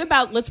 Again, what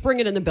about, let's bring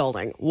it in the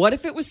building. What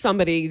if it was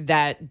somebody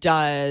that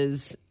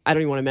does, I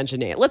don't even want to mention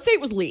name. Let's say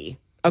it was Lee,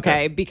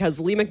 okay? Because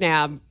Lee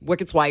McNabb,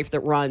 Wicket's wife that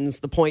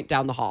runs the Point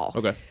down the hall.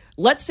 Okay.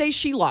 Let's say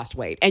she lost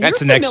weight. And that's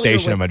the next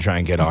station I'm going to try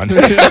and get on.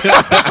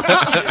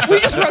 We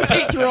just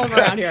rotate through them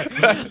around here.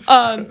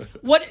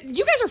 What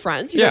you guys are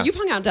friends. You know, you've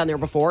hung out down there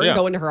before and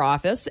go into her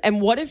office. And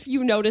what if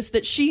you noticed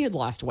that she had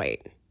lost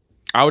weight?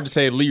 I would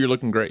say, Lee, you're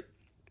looking great.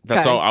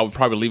 That's all. I would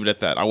probably leave it at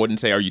that. I wouldn't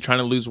say, are you trying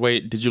to lose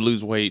weight? Did you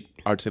lose weight?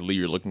 I would say, Lee,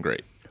 you're looking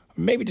great.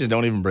 Maybe just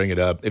don't even bring it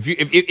up. But we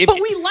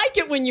like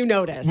it when you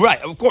notice.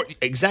 Right, of course,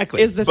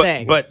 exactly. Is the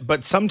thing.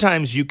 But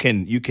sometimes you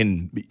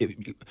can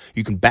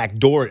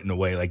backdoor it in a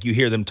way. Like you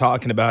hear them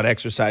talking about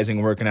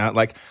exercising, working out.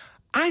 Like,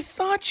 I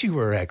thought you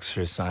were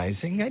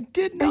exercising. I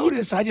did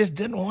notice. I just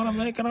didn't want to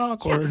make it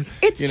awkward.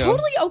 Yeah, it's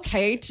totally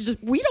okay to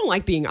just. We don't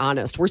like being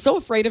honest. We're so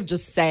afraid of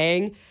just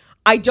saying,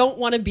 I don't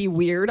want to be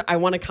weird. I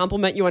want to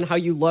compliment you on how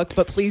you look,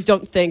 but please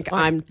don't think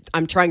I'm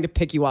trying to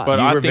pick you up.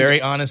 But you were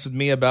very honest with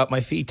me about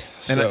my feet.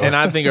 And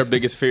I think our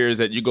biggest fear is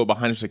that you go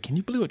behind us and say, can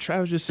you believe what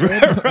Travis just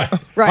said?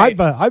 Right.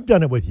 I've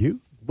done it with you.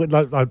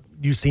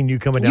 You've seen you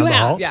coming down the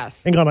hall.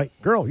 Yes. And gone like,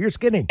 girl, you're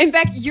skinny. In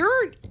fact,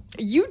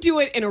 you do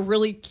it in a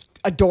really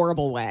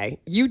adorable way.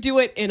 You do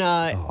it in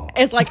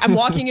it's like I'm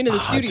walking into the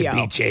studio. To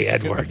beat Jay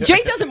Edwards. Jay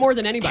does it more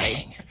than anybody.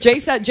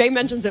 Dang. Jay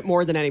mentions it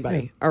more than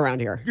anybody around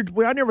here.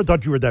 I never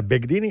thought you were that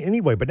big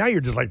anyway, but now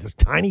you're just like this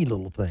tiny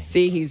little thing.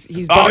 See, he's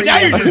now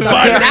you're just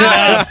buttering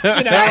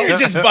up. Now Now you're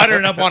just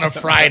buttering up on a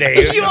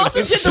Friday. You also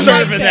did the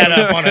serving right that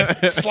up on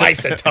a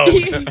slice of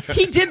toast.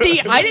 He did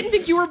I didn't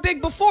think you were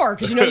big before,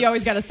 because you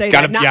always got to say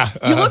that.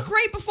 You look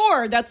great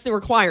before. That's the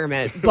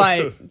requirement.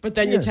 But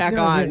then you tack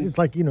on. It's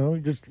like,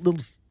 just a little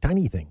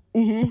tiny thing.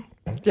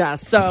 Mm-hmm. Yeah,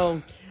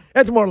 so...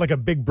 That's more like a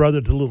big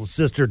brother to little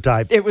sister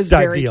type. It was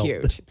type very deal.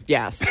 cute.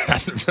 Yes.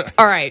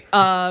 All right.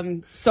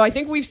 So I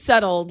think we've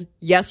settled.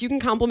 Yes, you can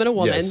compliment a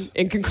woman. Yes.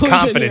 In conclusion,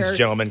 confidence,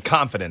 gentlemen,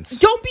 confidence.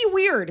 Don't be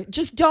weird.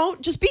 Just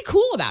be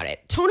cool about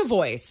it. Tone of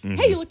voice. Mm-hmm.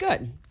 Hey, you look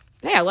good.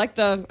 Hey, I like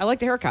the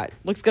haircut.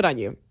 Looks good on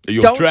you.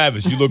 Yo,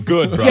 Travis, you look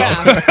good, bro. Yeah.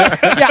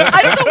 I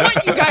don't know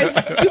what you guys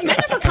do. Men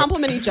ever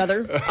compliment each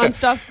other on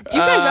stuff? Do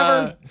you guys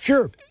ever?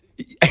 Sure.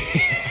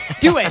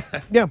 Do it.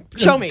 Yeah.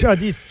 Show me.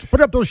 Put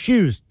up those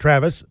shoes,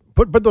 Travis.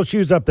 Put those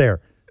shoes up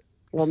there.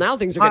 Well, now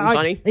things are getting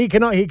funny. He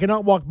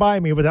cannot walk by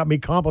me without me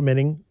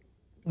complimenting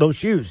those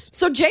shoes,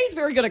 So Jay's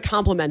very good at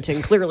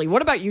complimenting, clearly.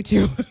 What about you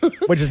two?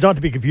 which is not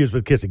to be confused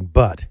with kissing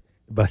butt.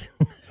 But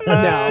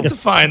No. It's a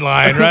fine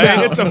line, right?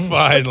 It's a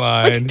fine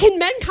line. Can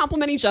men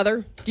compliment each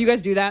other? Do you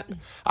guys do that?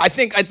 I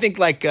think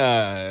like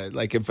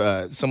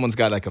if someone's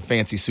got like a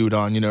fancy suit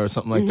on, or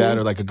something like that,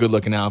 or like a good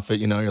looking outfit,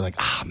 you're like,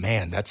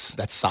 man, that's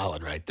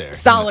solid right there.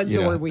 Solid's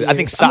the word we use. I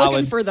think solid. I'm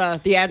looking for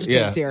the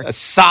adjectives here. A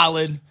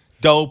solid,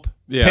 dope,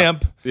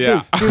 pimp,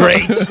 Yeah.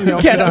 great,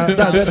 Get him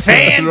started.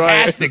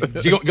 fantastic.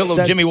 You got a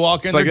little Jimmy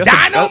Walker in there.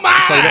 Dynamite.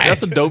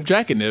 That's a dope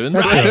jacket, Nivens.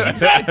 Right,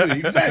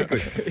 exactly.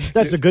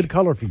 that's a good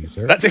color for you,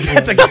 sir. That's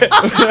a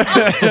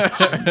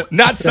good.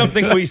 Not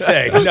something we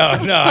say. No,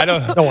 I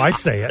don't. No, I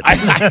say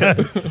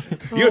it.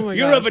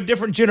 You're of a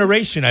different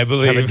generation, I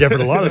believe. I'm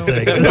different a lot of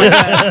things.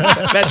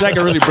 That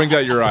jacket really brings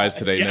out your eyes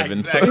today, Yeah, Nivens.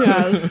 exactly.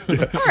 Yes. All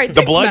right. The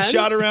thanks, blood men.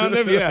 shot around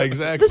him. Yeah,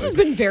 exactly. This has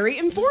been very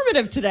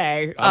informative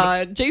today.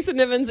 Jason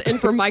Nivens in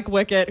for Mike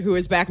Wickett, who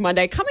is back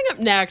Monday. Coming up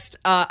next,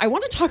 I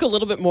want to talk a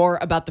little bit more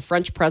about the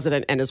French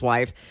president and his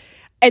wife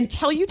and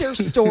tell you their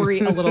story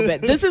a little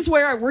bit. This is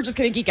where we're just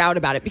going to geek out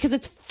about it because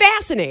it's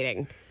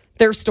fascinating,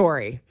 their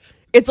story.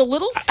 It's a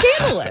little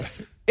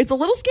scandalous.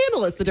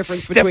 The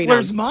difference between them.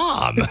 Stifler's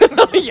mom.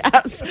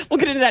 Yes. We'll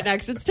get into that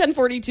next. It's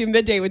 10:42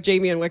 midday with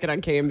Jamie and Wickett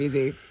on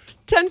KMBZ.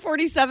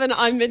 10:47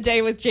 on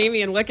Midday with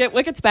Jamie and Wickett.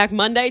 Wickett's back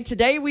Monday.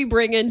 Today we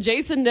bring in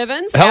Jason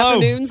Nivens. Hello.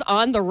 Afternoons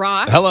on the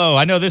Rock. Hello,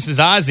 I know this is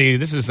Ozzy.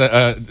 This is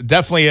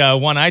definitely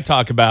one I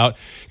talk about.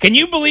 Can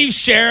you believe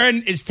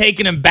Sharon is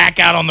taking him back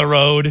out on the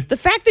road? The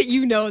fact that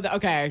you know that,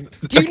 okay.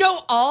 Do you know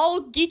all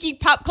geeky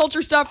pop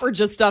culture stuff or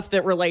just stuff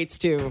that relates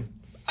to?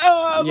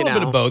 A little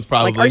bit of both,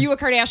 probably. Like, are you a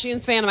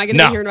Kardashians fan? Am I going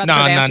to be hearing about the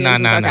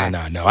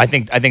Kardashians? No. I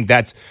think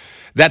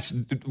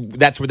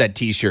that's where that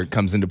T-shirt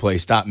comes into play.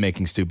 Stop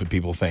making stupid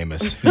people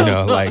famous.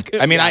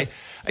 I mean, Yes.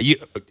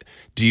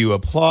 Do you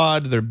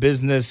applaud their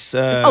business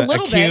little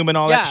acumen bit, and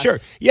all yes. that? Sure,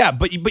 yeah,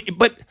 but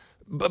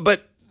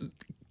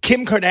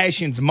Kim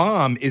Kardashian's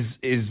mom is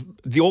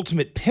the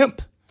ultimate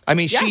pimp. I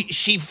mean, Yeah.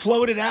 she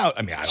floated out.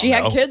 I mean, I don't She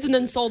know. had kids and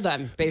then sold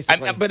them,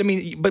 basically.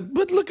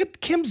 But look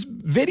at Kim's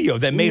video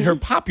that made her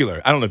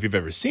popular. I don't know if you've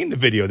ever seen the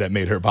video that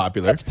made her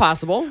popular. That's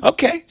possible.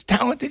 Okay,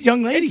 talented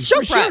young lady. It's show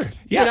for sure. prep,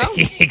 Yeah, you know?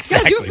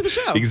 exactly. Gotta do it for the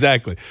show.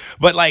 Exactly.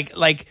 But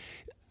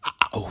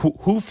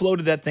who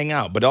floated that thing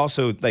out? But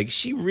also,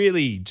 she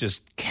really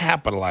just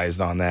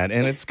capitalized on that,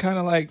 and it's kind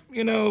of like,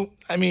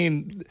 I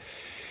mean.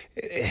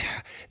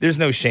 There's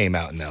no shame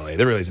out in LA.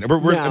 There really isn't.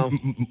 No.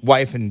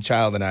 Wife and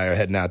child and I are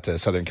heading out to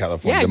Southern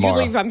California Yeah, tomorrow.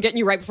 you leave. I'm getting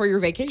you right before your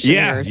vacation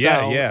Yeah,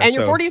 here. yeah. And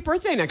your So- 40th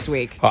birthday next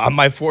week. On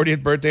my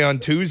 40th birthday on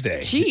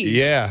Tuesday. Jeez.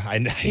 Yeah, I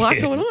know. A lot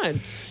going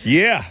on.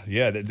 Yeah,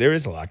 there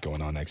is a lot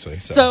going on actually.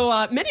 So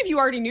many of you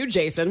already knew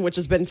Jason, which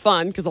has been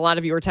fun because a lot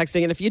of you were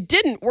texting. And if you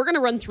didn't, we're going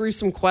to run through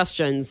some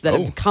questions that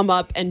have come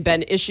up and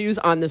been issues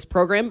on this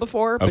program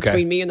before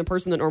between me and the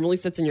person that normally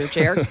sits in your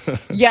chair.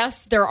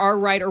 Yes, there are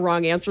right or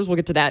wrong answers. We'll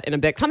get to that in a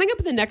bit. Coming up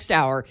in the next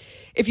hour,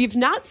 if you've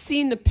not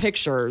seen the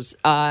pictures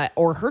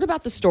or heard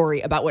about the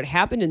story about what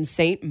happened in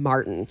St.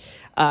 Martin,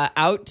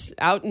 out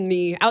in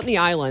the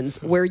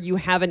islands, where you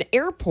have an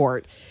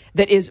airport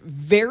that is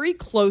very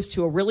close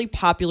to a really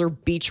popular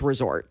beach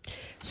resort.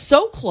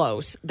 So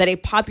close that a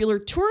popular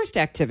tourist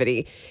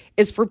activity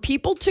is for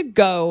people to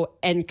go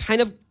and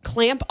kind of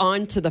clamp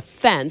onto the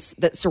fence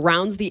that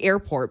surrounds the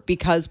airport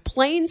because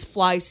planes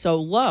fly so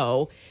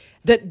low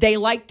that they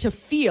like to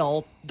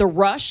feel the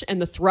rush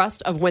and the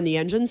thrust of when the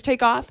engines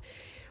take off.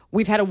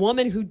 We've had a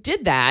woman who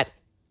did that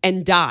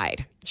and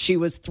died. She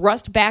was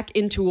thrust back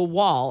into a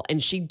wall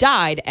and she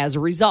died as a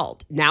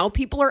result. Now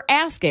people are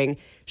asking,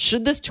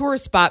 should this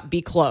tourist spot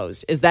be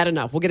closed? Is that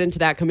enough? We'll get into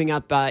that coming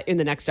up in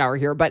the next hour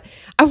here. But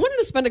I wanted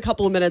to spend a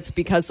couple of minutes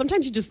because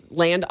sometimes you just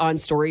land on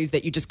stories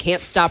that you just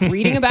can't stop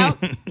reading about.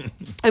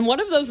 And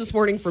one of those this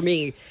morning for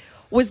me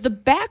was the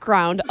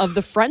background of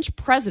the French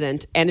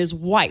president and his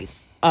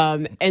wife.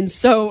 And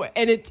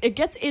it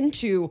gets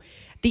into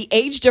the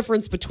age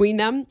difference between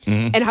them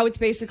and how it's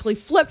basically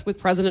flipped with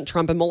President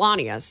Trump and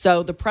Melania.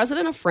 So the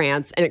president of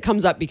France, and it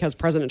comes up because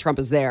President Trump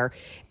is there,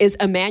 is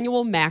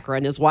Emmanuel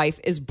Macron. His wife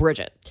is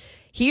Brigitte.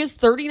 He is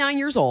 39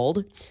 years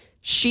old.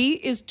 She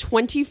is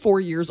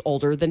 24 years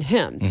older than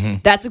him.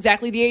 That's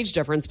exactly the age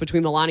difference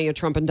between Melania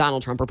Trump and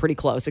Donald Trump are pretty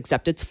close,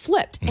 except it's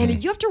flipped.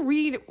 And you have to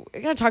read, I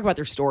got to talk about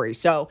their story.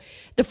 So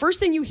the first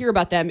thing you hear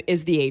about them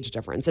is the age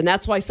difference. And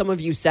that's why some of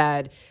you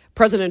said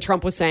President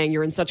Trump was saying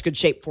you're in such good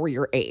shape for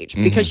your age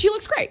because she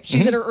looks great.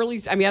 She's in her early,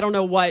 I mean, I don't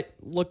know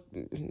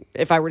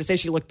if I were to say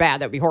she looked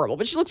bad, that would be horrible,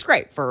 but she looks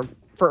great for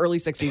early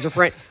 60s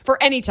or for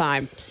any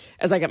time.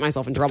 As I get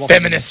myself in trouble.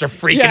 Feminists are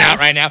freaking out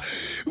right now.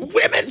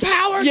 Women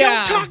power,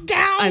 Yeah. don't talk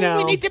down. I know.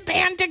 We need to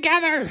band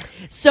together.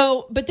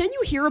 So, but then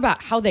you hear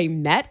about how they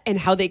met and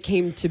how they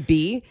came to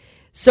be.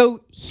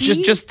 So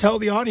Just tell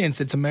the audience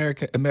it's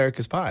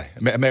America's Pie.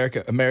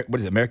 America. What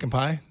is it? American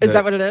Pie? Is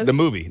that what it is? The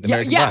movie,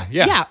 American Pie.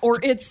 Yeah. Or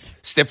it's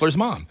Stifler's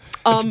mom.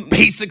 That's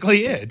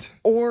basically it.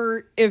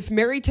 or if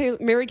Mary Kay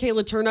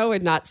Letourneau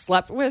had not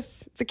slept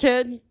with the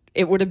kid,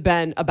 it would have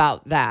been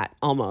about that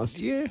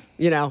almost. Yeah.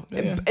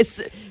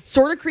 It's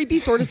sort of creepy,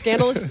 sort of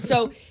scandalous.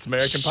 So It's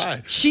American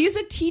Pie. She's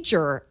a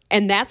teacher,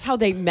 and that's how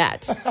they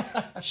met.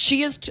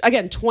 She is,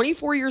 again,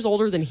 24 years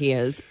older than he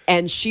is,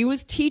 and she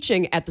was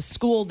teaching at the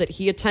school that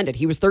he attended.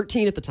 He was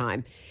 13 at the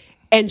time,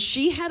 and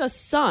she had a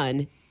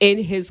son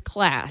in his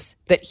class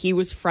that he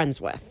was friends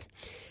with.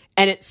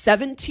 And at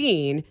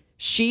 17,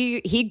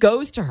 he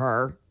goes to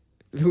her,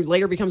 who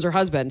later becomes her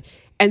husband,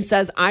 and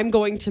says, "I'm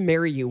going to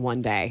marry you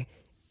one day."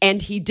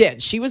 And he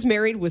did. She was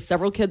married with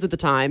several kids at the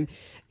time.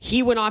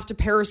 He went off to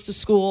Paris to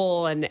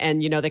school, and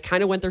they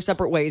kind of went their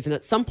separate ways. And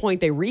at some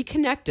point, they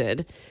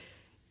reconnected.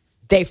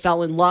 They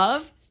fell in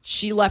love.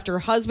 She left her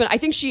husband. I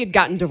think she had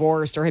gotten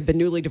divorced or had been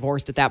newly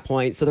divorced at that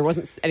point, so there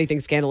wasn't anything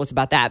scandalous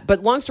about that.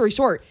 But long story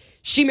short,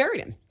 she married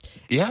him.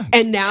 Yeah.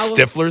 And now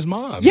Stifler's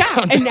mom.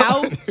 Yeah, and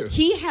now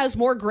he has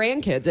more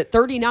grandkids. At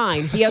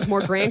 39, he has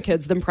more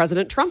grandkids than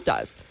President Trump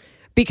does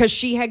because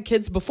she had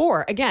kids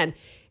before. Again,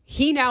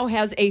 he now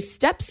has a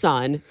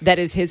stepson that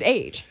is his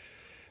age.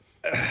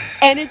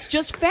 And it's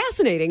just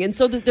fascinating. And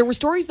so there were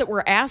stories that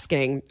were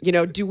asking,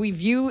 do we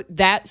view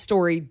that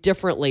story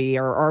differently,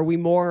 or are we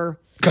more...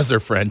 Because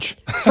they're French.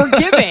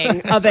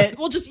 Forgiving of it?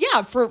 Well, just,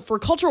 for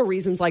cultural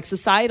reasons, like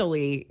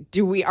societally,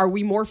 are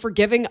we more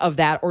forgiving of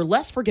that or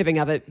less forgiving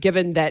of it,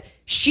 given that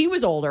she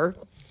was older,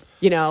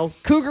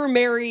 Cougar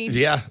married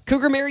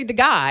the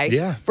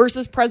guy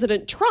versus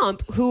President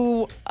Trump,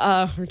 who,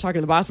 we're talking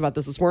to the boss about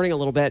this morning a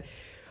little bit,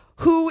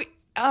 who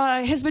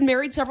has been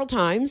married several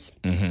times.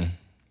 Mm-hmm.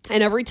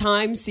 And every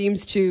time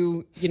seems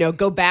to,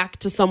 go back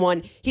to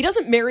someone. He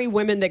doesn't marry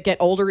women that get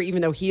older,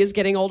 even though he is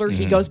getting older.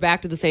 Mm-hmm. He goes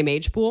back to the same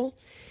age pool.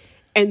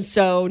 And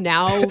so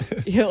now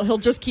he'll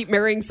just keep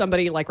marrying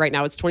somebody. Like right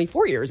now it's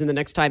 24 years, and the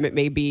next time it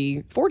may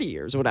be 40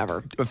 years,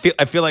 whatever.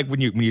 I feel like when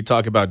you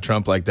talk about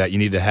Trump like that, you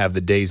need to have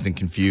the dazed and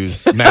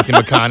confused Matthew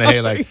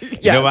McConaughey.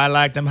 Like, I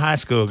like them high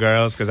school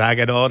girls because I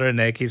get older and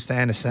they keep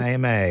staying the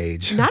same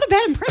age. Not a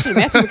bad impression of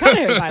Matthew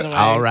McConaughey, by the way.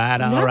 All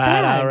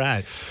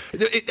right.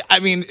 I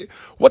mean,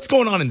 what's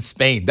going on in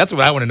Spain? That's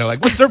what I want to know.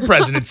 Like, what's their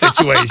president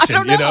situation?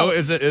 I don't know.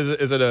 Is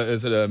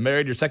it a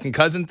married your second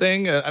cousin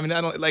thing?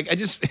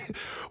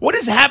 What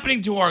is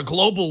happening to our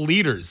global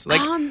leaders?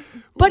 Like,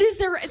 but is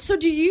there? So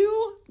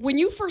when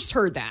you first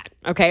heard that,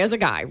 okay, as a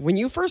guy, when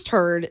you first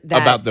heard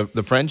that about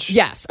the French,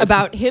 yes,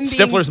 about him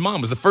being Stifler's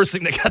mom was the first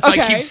thing that's why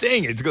I keep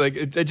saying it. It's like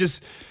it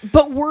just.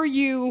 But were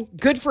you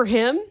good for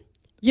him?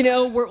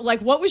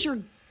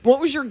 What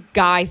was your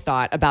guy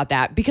thought about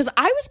that? Because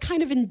I was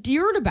kind of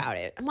endeared about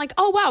it. I'm like,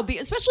 oh, wow.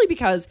 Especially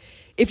because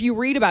if you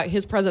read about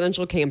his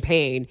presidential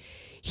campaign,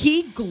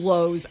 he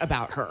glows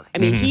about her. I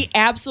mean,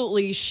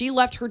 she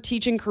left her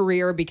teaching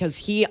career because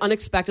he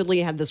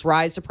unexpectedly had this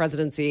rise to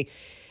presidency.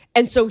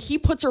 And so he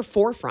puts her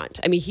forefront.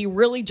 I mean, he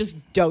really just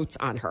dotes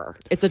on her.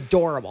 It's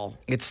adorable.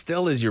 It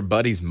still is your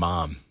buddy's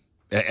mom.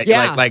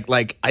 Yeah.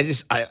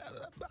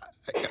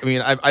 I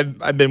mean,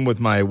 I've been with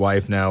my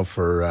wife now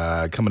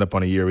for coming up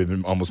on a year. We've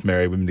been almost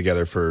married. We've been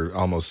together for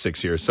almost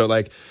 6 years. So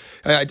like,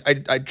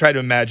 I try to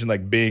imagine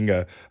like being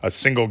a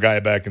single guy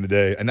back in the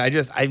day, and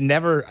I've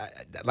never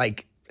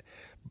like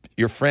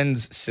your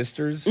friends'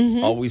 sisters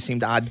always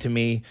seemed odd to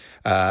me.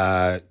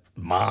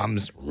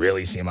 Moms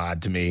really seem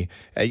odd to me.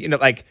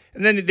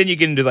 And then you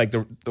get into like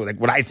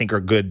what I think are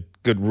good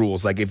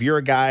rules. Like if you're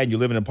a guy and you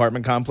live in an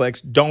apartment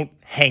complex, don't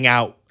hang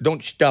out,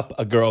 don't shtup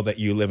a girl that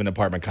you live in an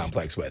apartment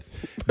complex with.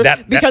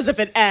 Because if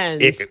it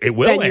ends, it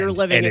will then end, you're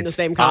living in the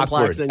same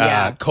complex. Awkward.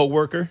 And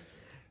coworker,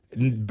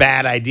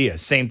 bad idea.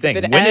 Same thing.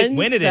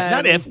 When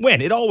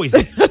it always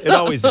ends. It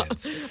always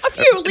ends. A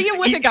few.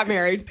 Liam Wickett got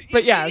married,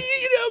 but yes.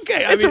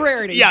 Okay. It's a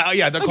rarity.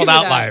 Yeah. They're called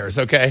outliers,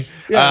 okay?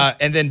 Yeah.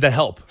 And then The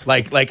Help.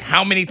 Like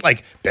how many,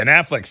 like Ben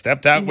Affleck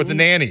stepped out with the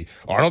nanny.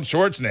 Arnold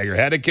Schwarzenegger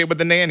had a kid with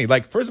the nanny.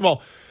 Like, first of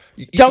all,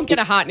 don't get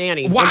a hot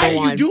nanny. Why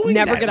are you doing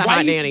Never that? get a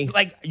hot nanny.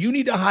 Like, you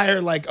need to hire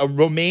like a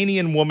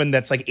Romanian woman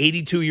that's like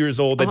 82 years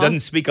old that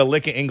doesn't speak a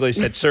lick of English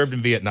that served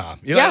in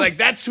Vietnam. Like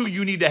that's who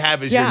you need to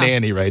have as your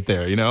nanny right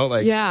there.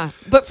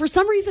 But for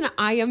some reason,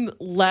 I am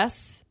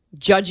less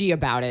judgy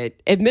about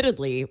it,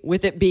 admittedly,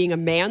 with it being a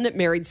man that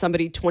married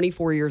somebody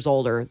 24 years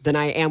older than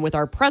I am with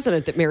our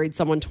president that married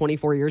someone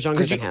 24 years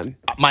younger than him.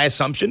 My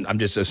assumption, I'm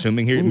just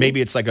assuming here, maybe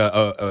it's like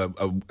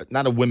a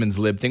not a women's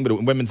lib thing, but a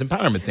women's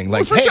empowerment thing.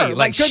 Like, hey, sure.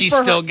 like she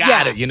still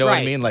got it. You know what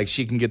I mean? Like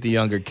she can get the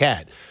younger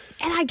cat.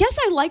 And I guess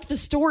I like the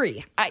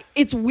story.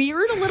 It's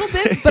weird a little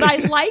bit, but I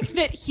like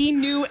that he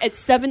knew at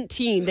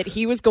 17 that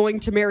he was going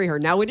to marry her.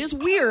 Now, it is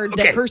weird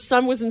that her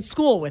son was in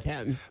school with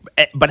him.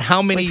 But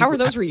how many? How are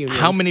those reunions?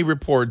 How many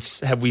reports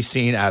have we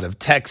seen out of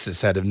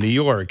Texas, out of New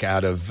York,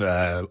 out of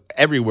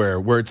everywhere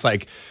where it's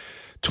like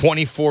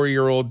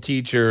 24-year-old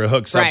teacher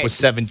hooks up with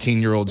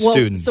 17-year-old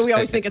students? So we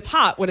always think it's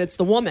hot when it's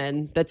the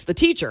woman that's the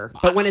teacher,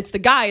 but when it's the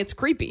guy, it's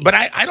creepy. But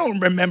I don't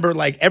remember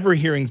like ever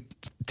hearing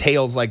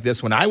tales like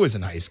this when I was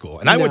in high school,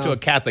 and I went to a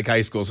Catholic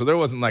high school, so there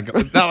wasn't like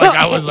not like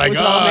I was like,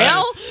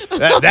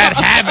 that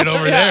habit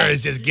over there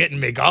is just getting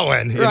me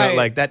going. You know,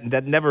 like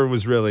that never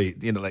was really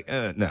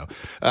no.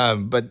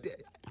 But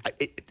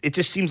it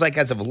just seems like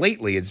as of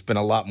lately, it's been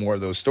a lot more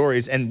of those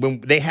stories. And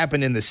when they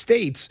happen in the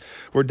States,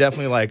 we're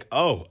definitely like,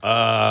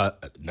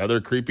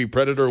 another creepy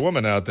predator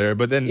woman out there.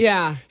 But then,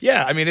 yeah.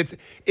 I mean, it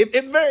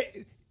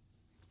very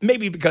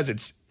maybe because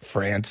it's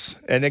France,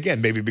 and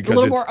again, maybe because a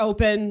little it's more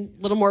open,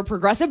 a little more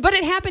progressive. But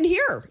it happened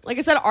here. Like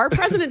I said, our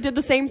president did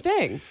the same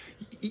thing.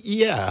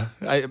 Yeah,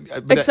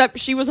 except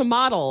she was a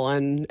model,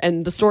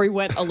 and the story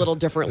went a little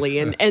differently,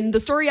 and the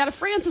story out of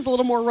France is a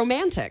little more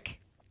romantic.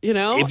 You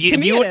know, if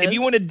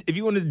you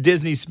want to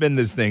Disney spin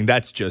this thing,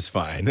 that's just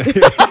fine.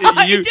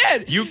 You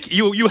did.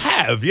 You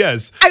have,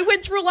 yes. I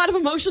went through a lot of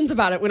emotions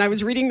about it when I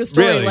was reading the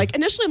story. Really? Like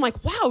initially, I'm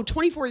like, wow,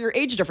 24-year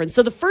age difference.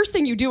 So the first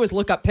thing you do is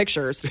look up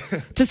pictures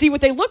to see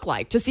what they look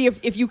like, to see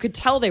if you could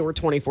tell they were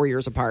 24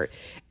 years apart.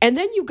 And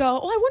then you go,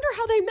 oh, I wonder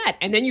how they met.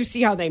 And then you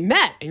see how they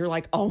met, and you're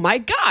like, oh my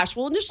gosh.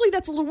 Well, initially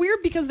that's a little weird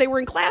because they were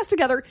in class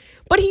together,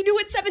 but he knew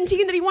at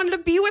 17 that he wanted to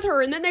be with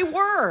her, and then they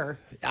were.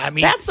 I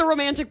mean, that's the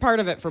romantic part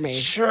of it for me.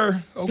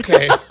 Sure.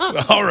 Okay.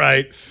 All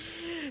right.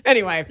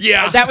 Anyway,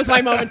 that was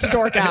my moment to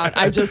dork out.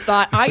 I just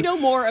thought, I know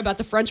more about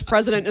the French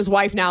president and his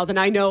wife now than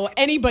I know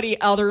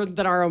anybody other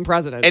than our own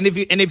president. And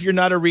if you're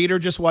not a reader,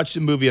 just watch the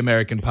movie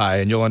American Pie,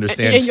 and you'll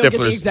understand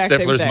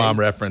Stifler's mom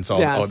reference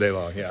all day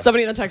long. Yeah.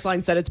 Somebody in the text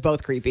line said it's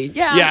both creepy.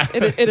 Yeah.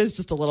 It is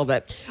just a little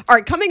bit. All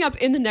right, coming up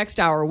in the next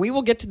hour, we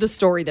will get to the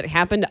story that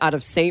happened out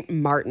of St.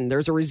 Martin.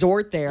 There's a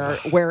resort there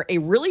where a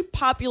really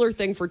popular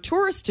thing for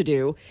tourists to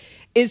do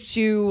is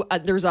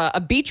there's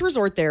a beach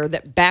resort there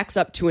that backs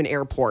up to an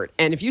airport.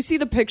 And if you see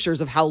the pictures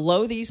of how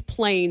low these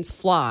planes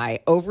fly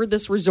over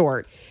this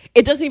resort,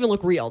 it doesn't even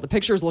look real. The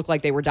pictures look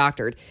like they were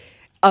doctored.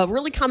 A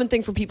really common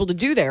thing for people to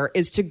do there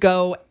is to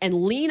go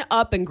and lean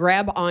up and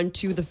grab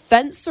onto the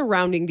fence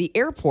surrounding the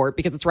airport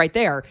because it's right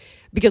there.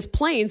 Because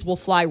planes will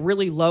fly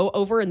really low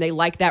over and they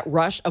like that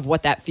rush of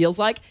what that feels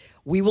like.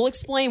 We will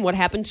explain what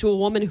happened to a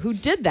woman who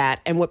did that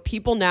and what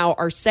people now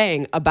are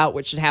saying about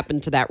what should happen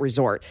to that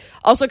resort.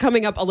 Also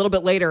coming up a little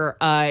bit later,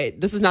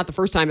 this is not the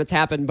first time it's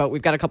happened, but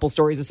we've got a couple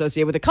stories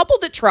associated with a couple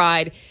that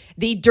tried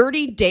the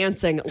Dirty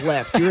Dancing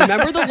lift. Do you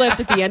remember the lift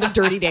at the end of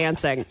Dirty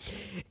Dancing?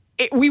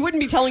 We wouldn't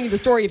be telling you the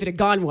story if it had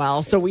gone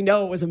well, so we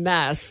know it was a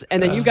mess.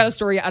 And then you got a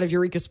story out of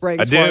Eureka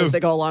Springs for us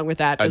that go along with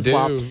that as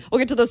well. We'll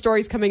get to those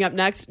stories coming up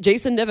next.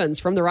 Jason Nivens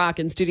from The Rock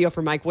in studio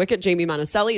for Mike Wickett, Jamie Monticelli.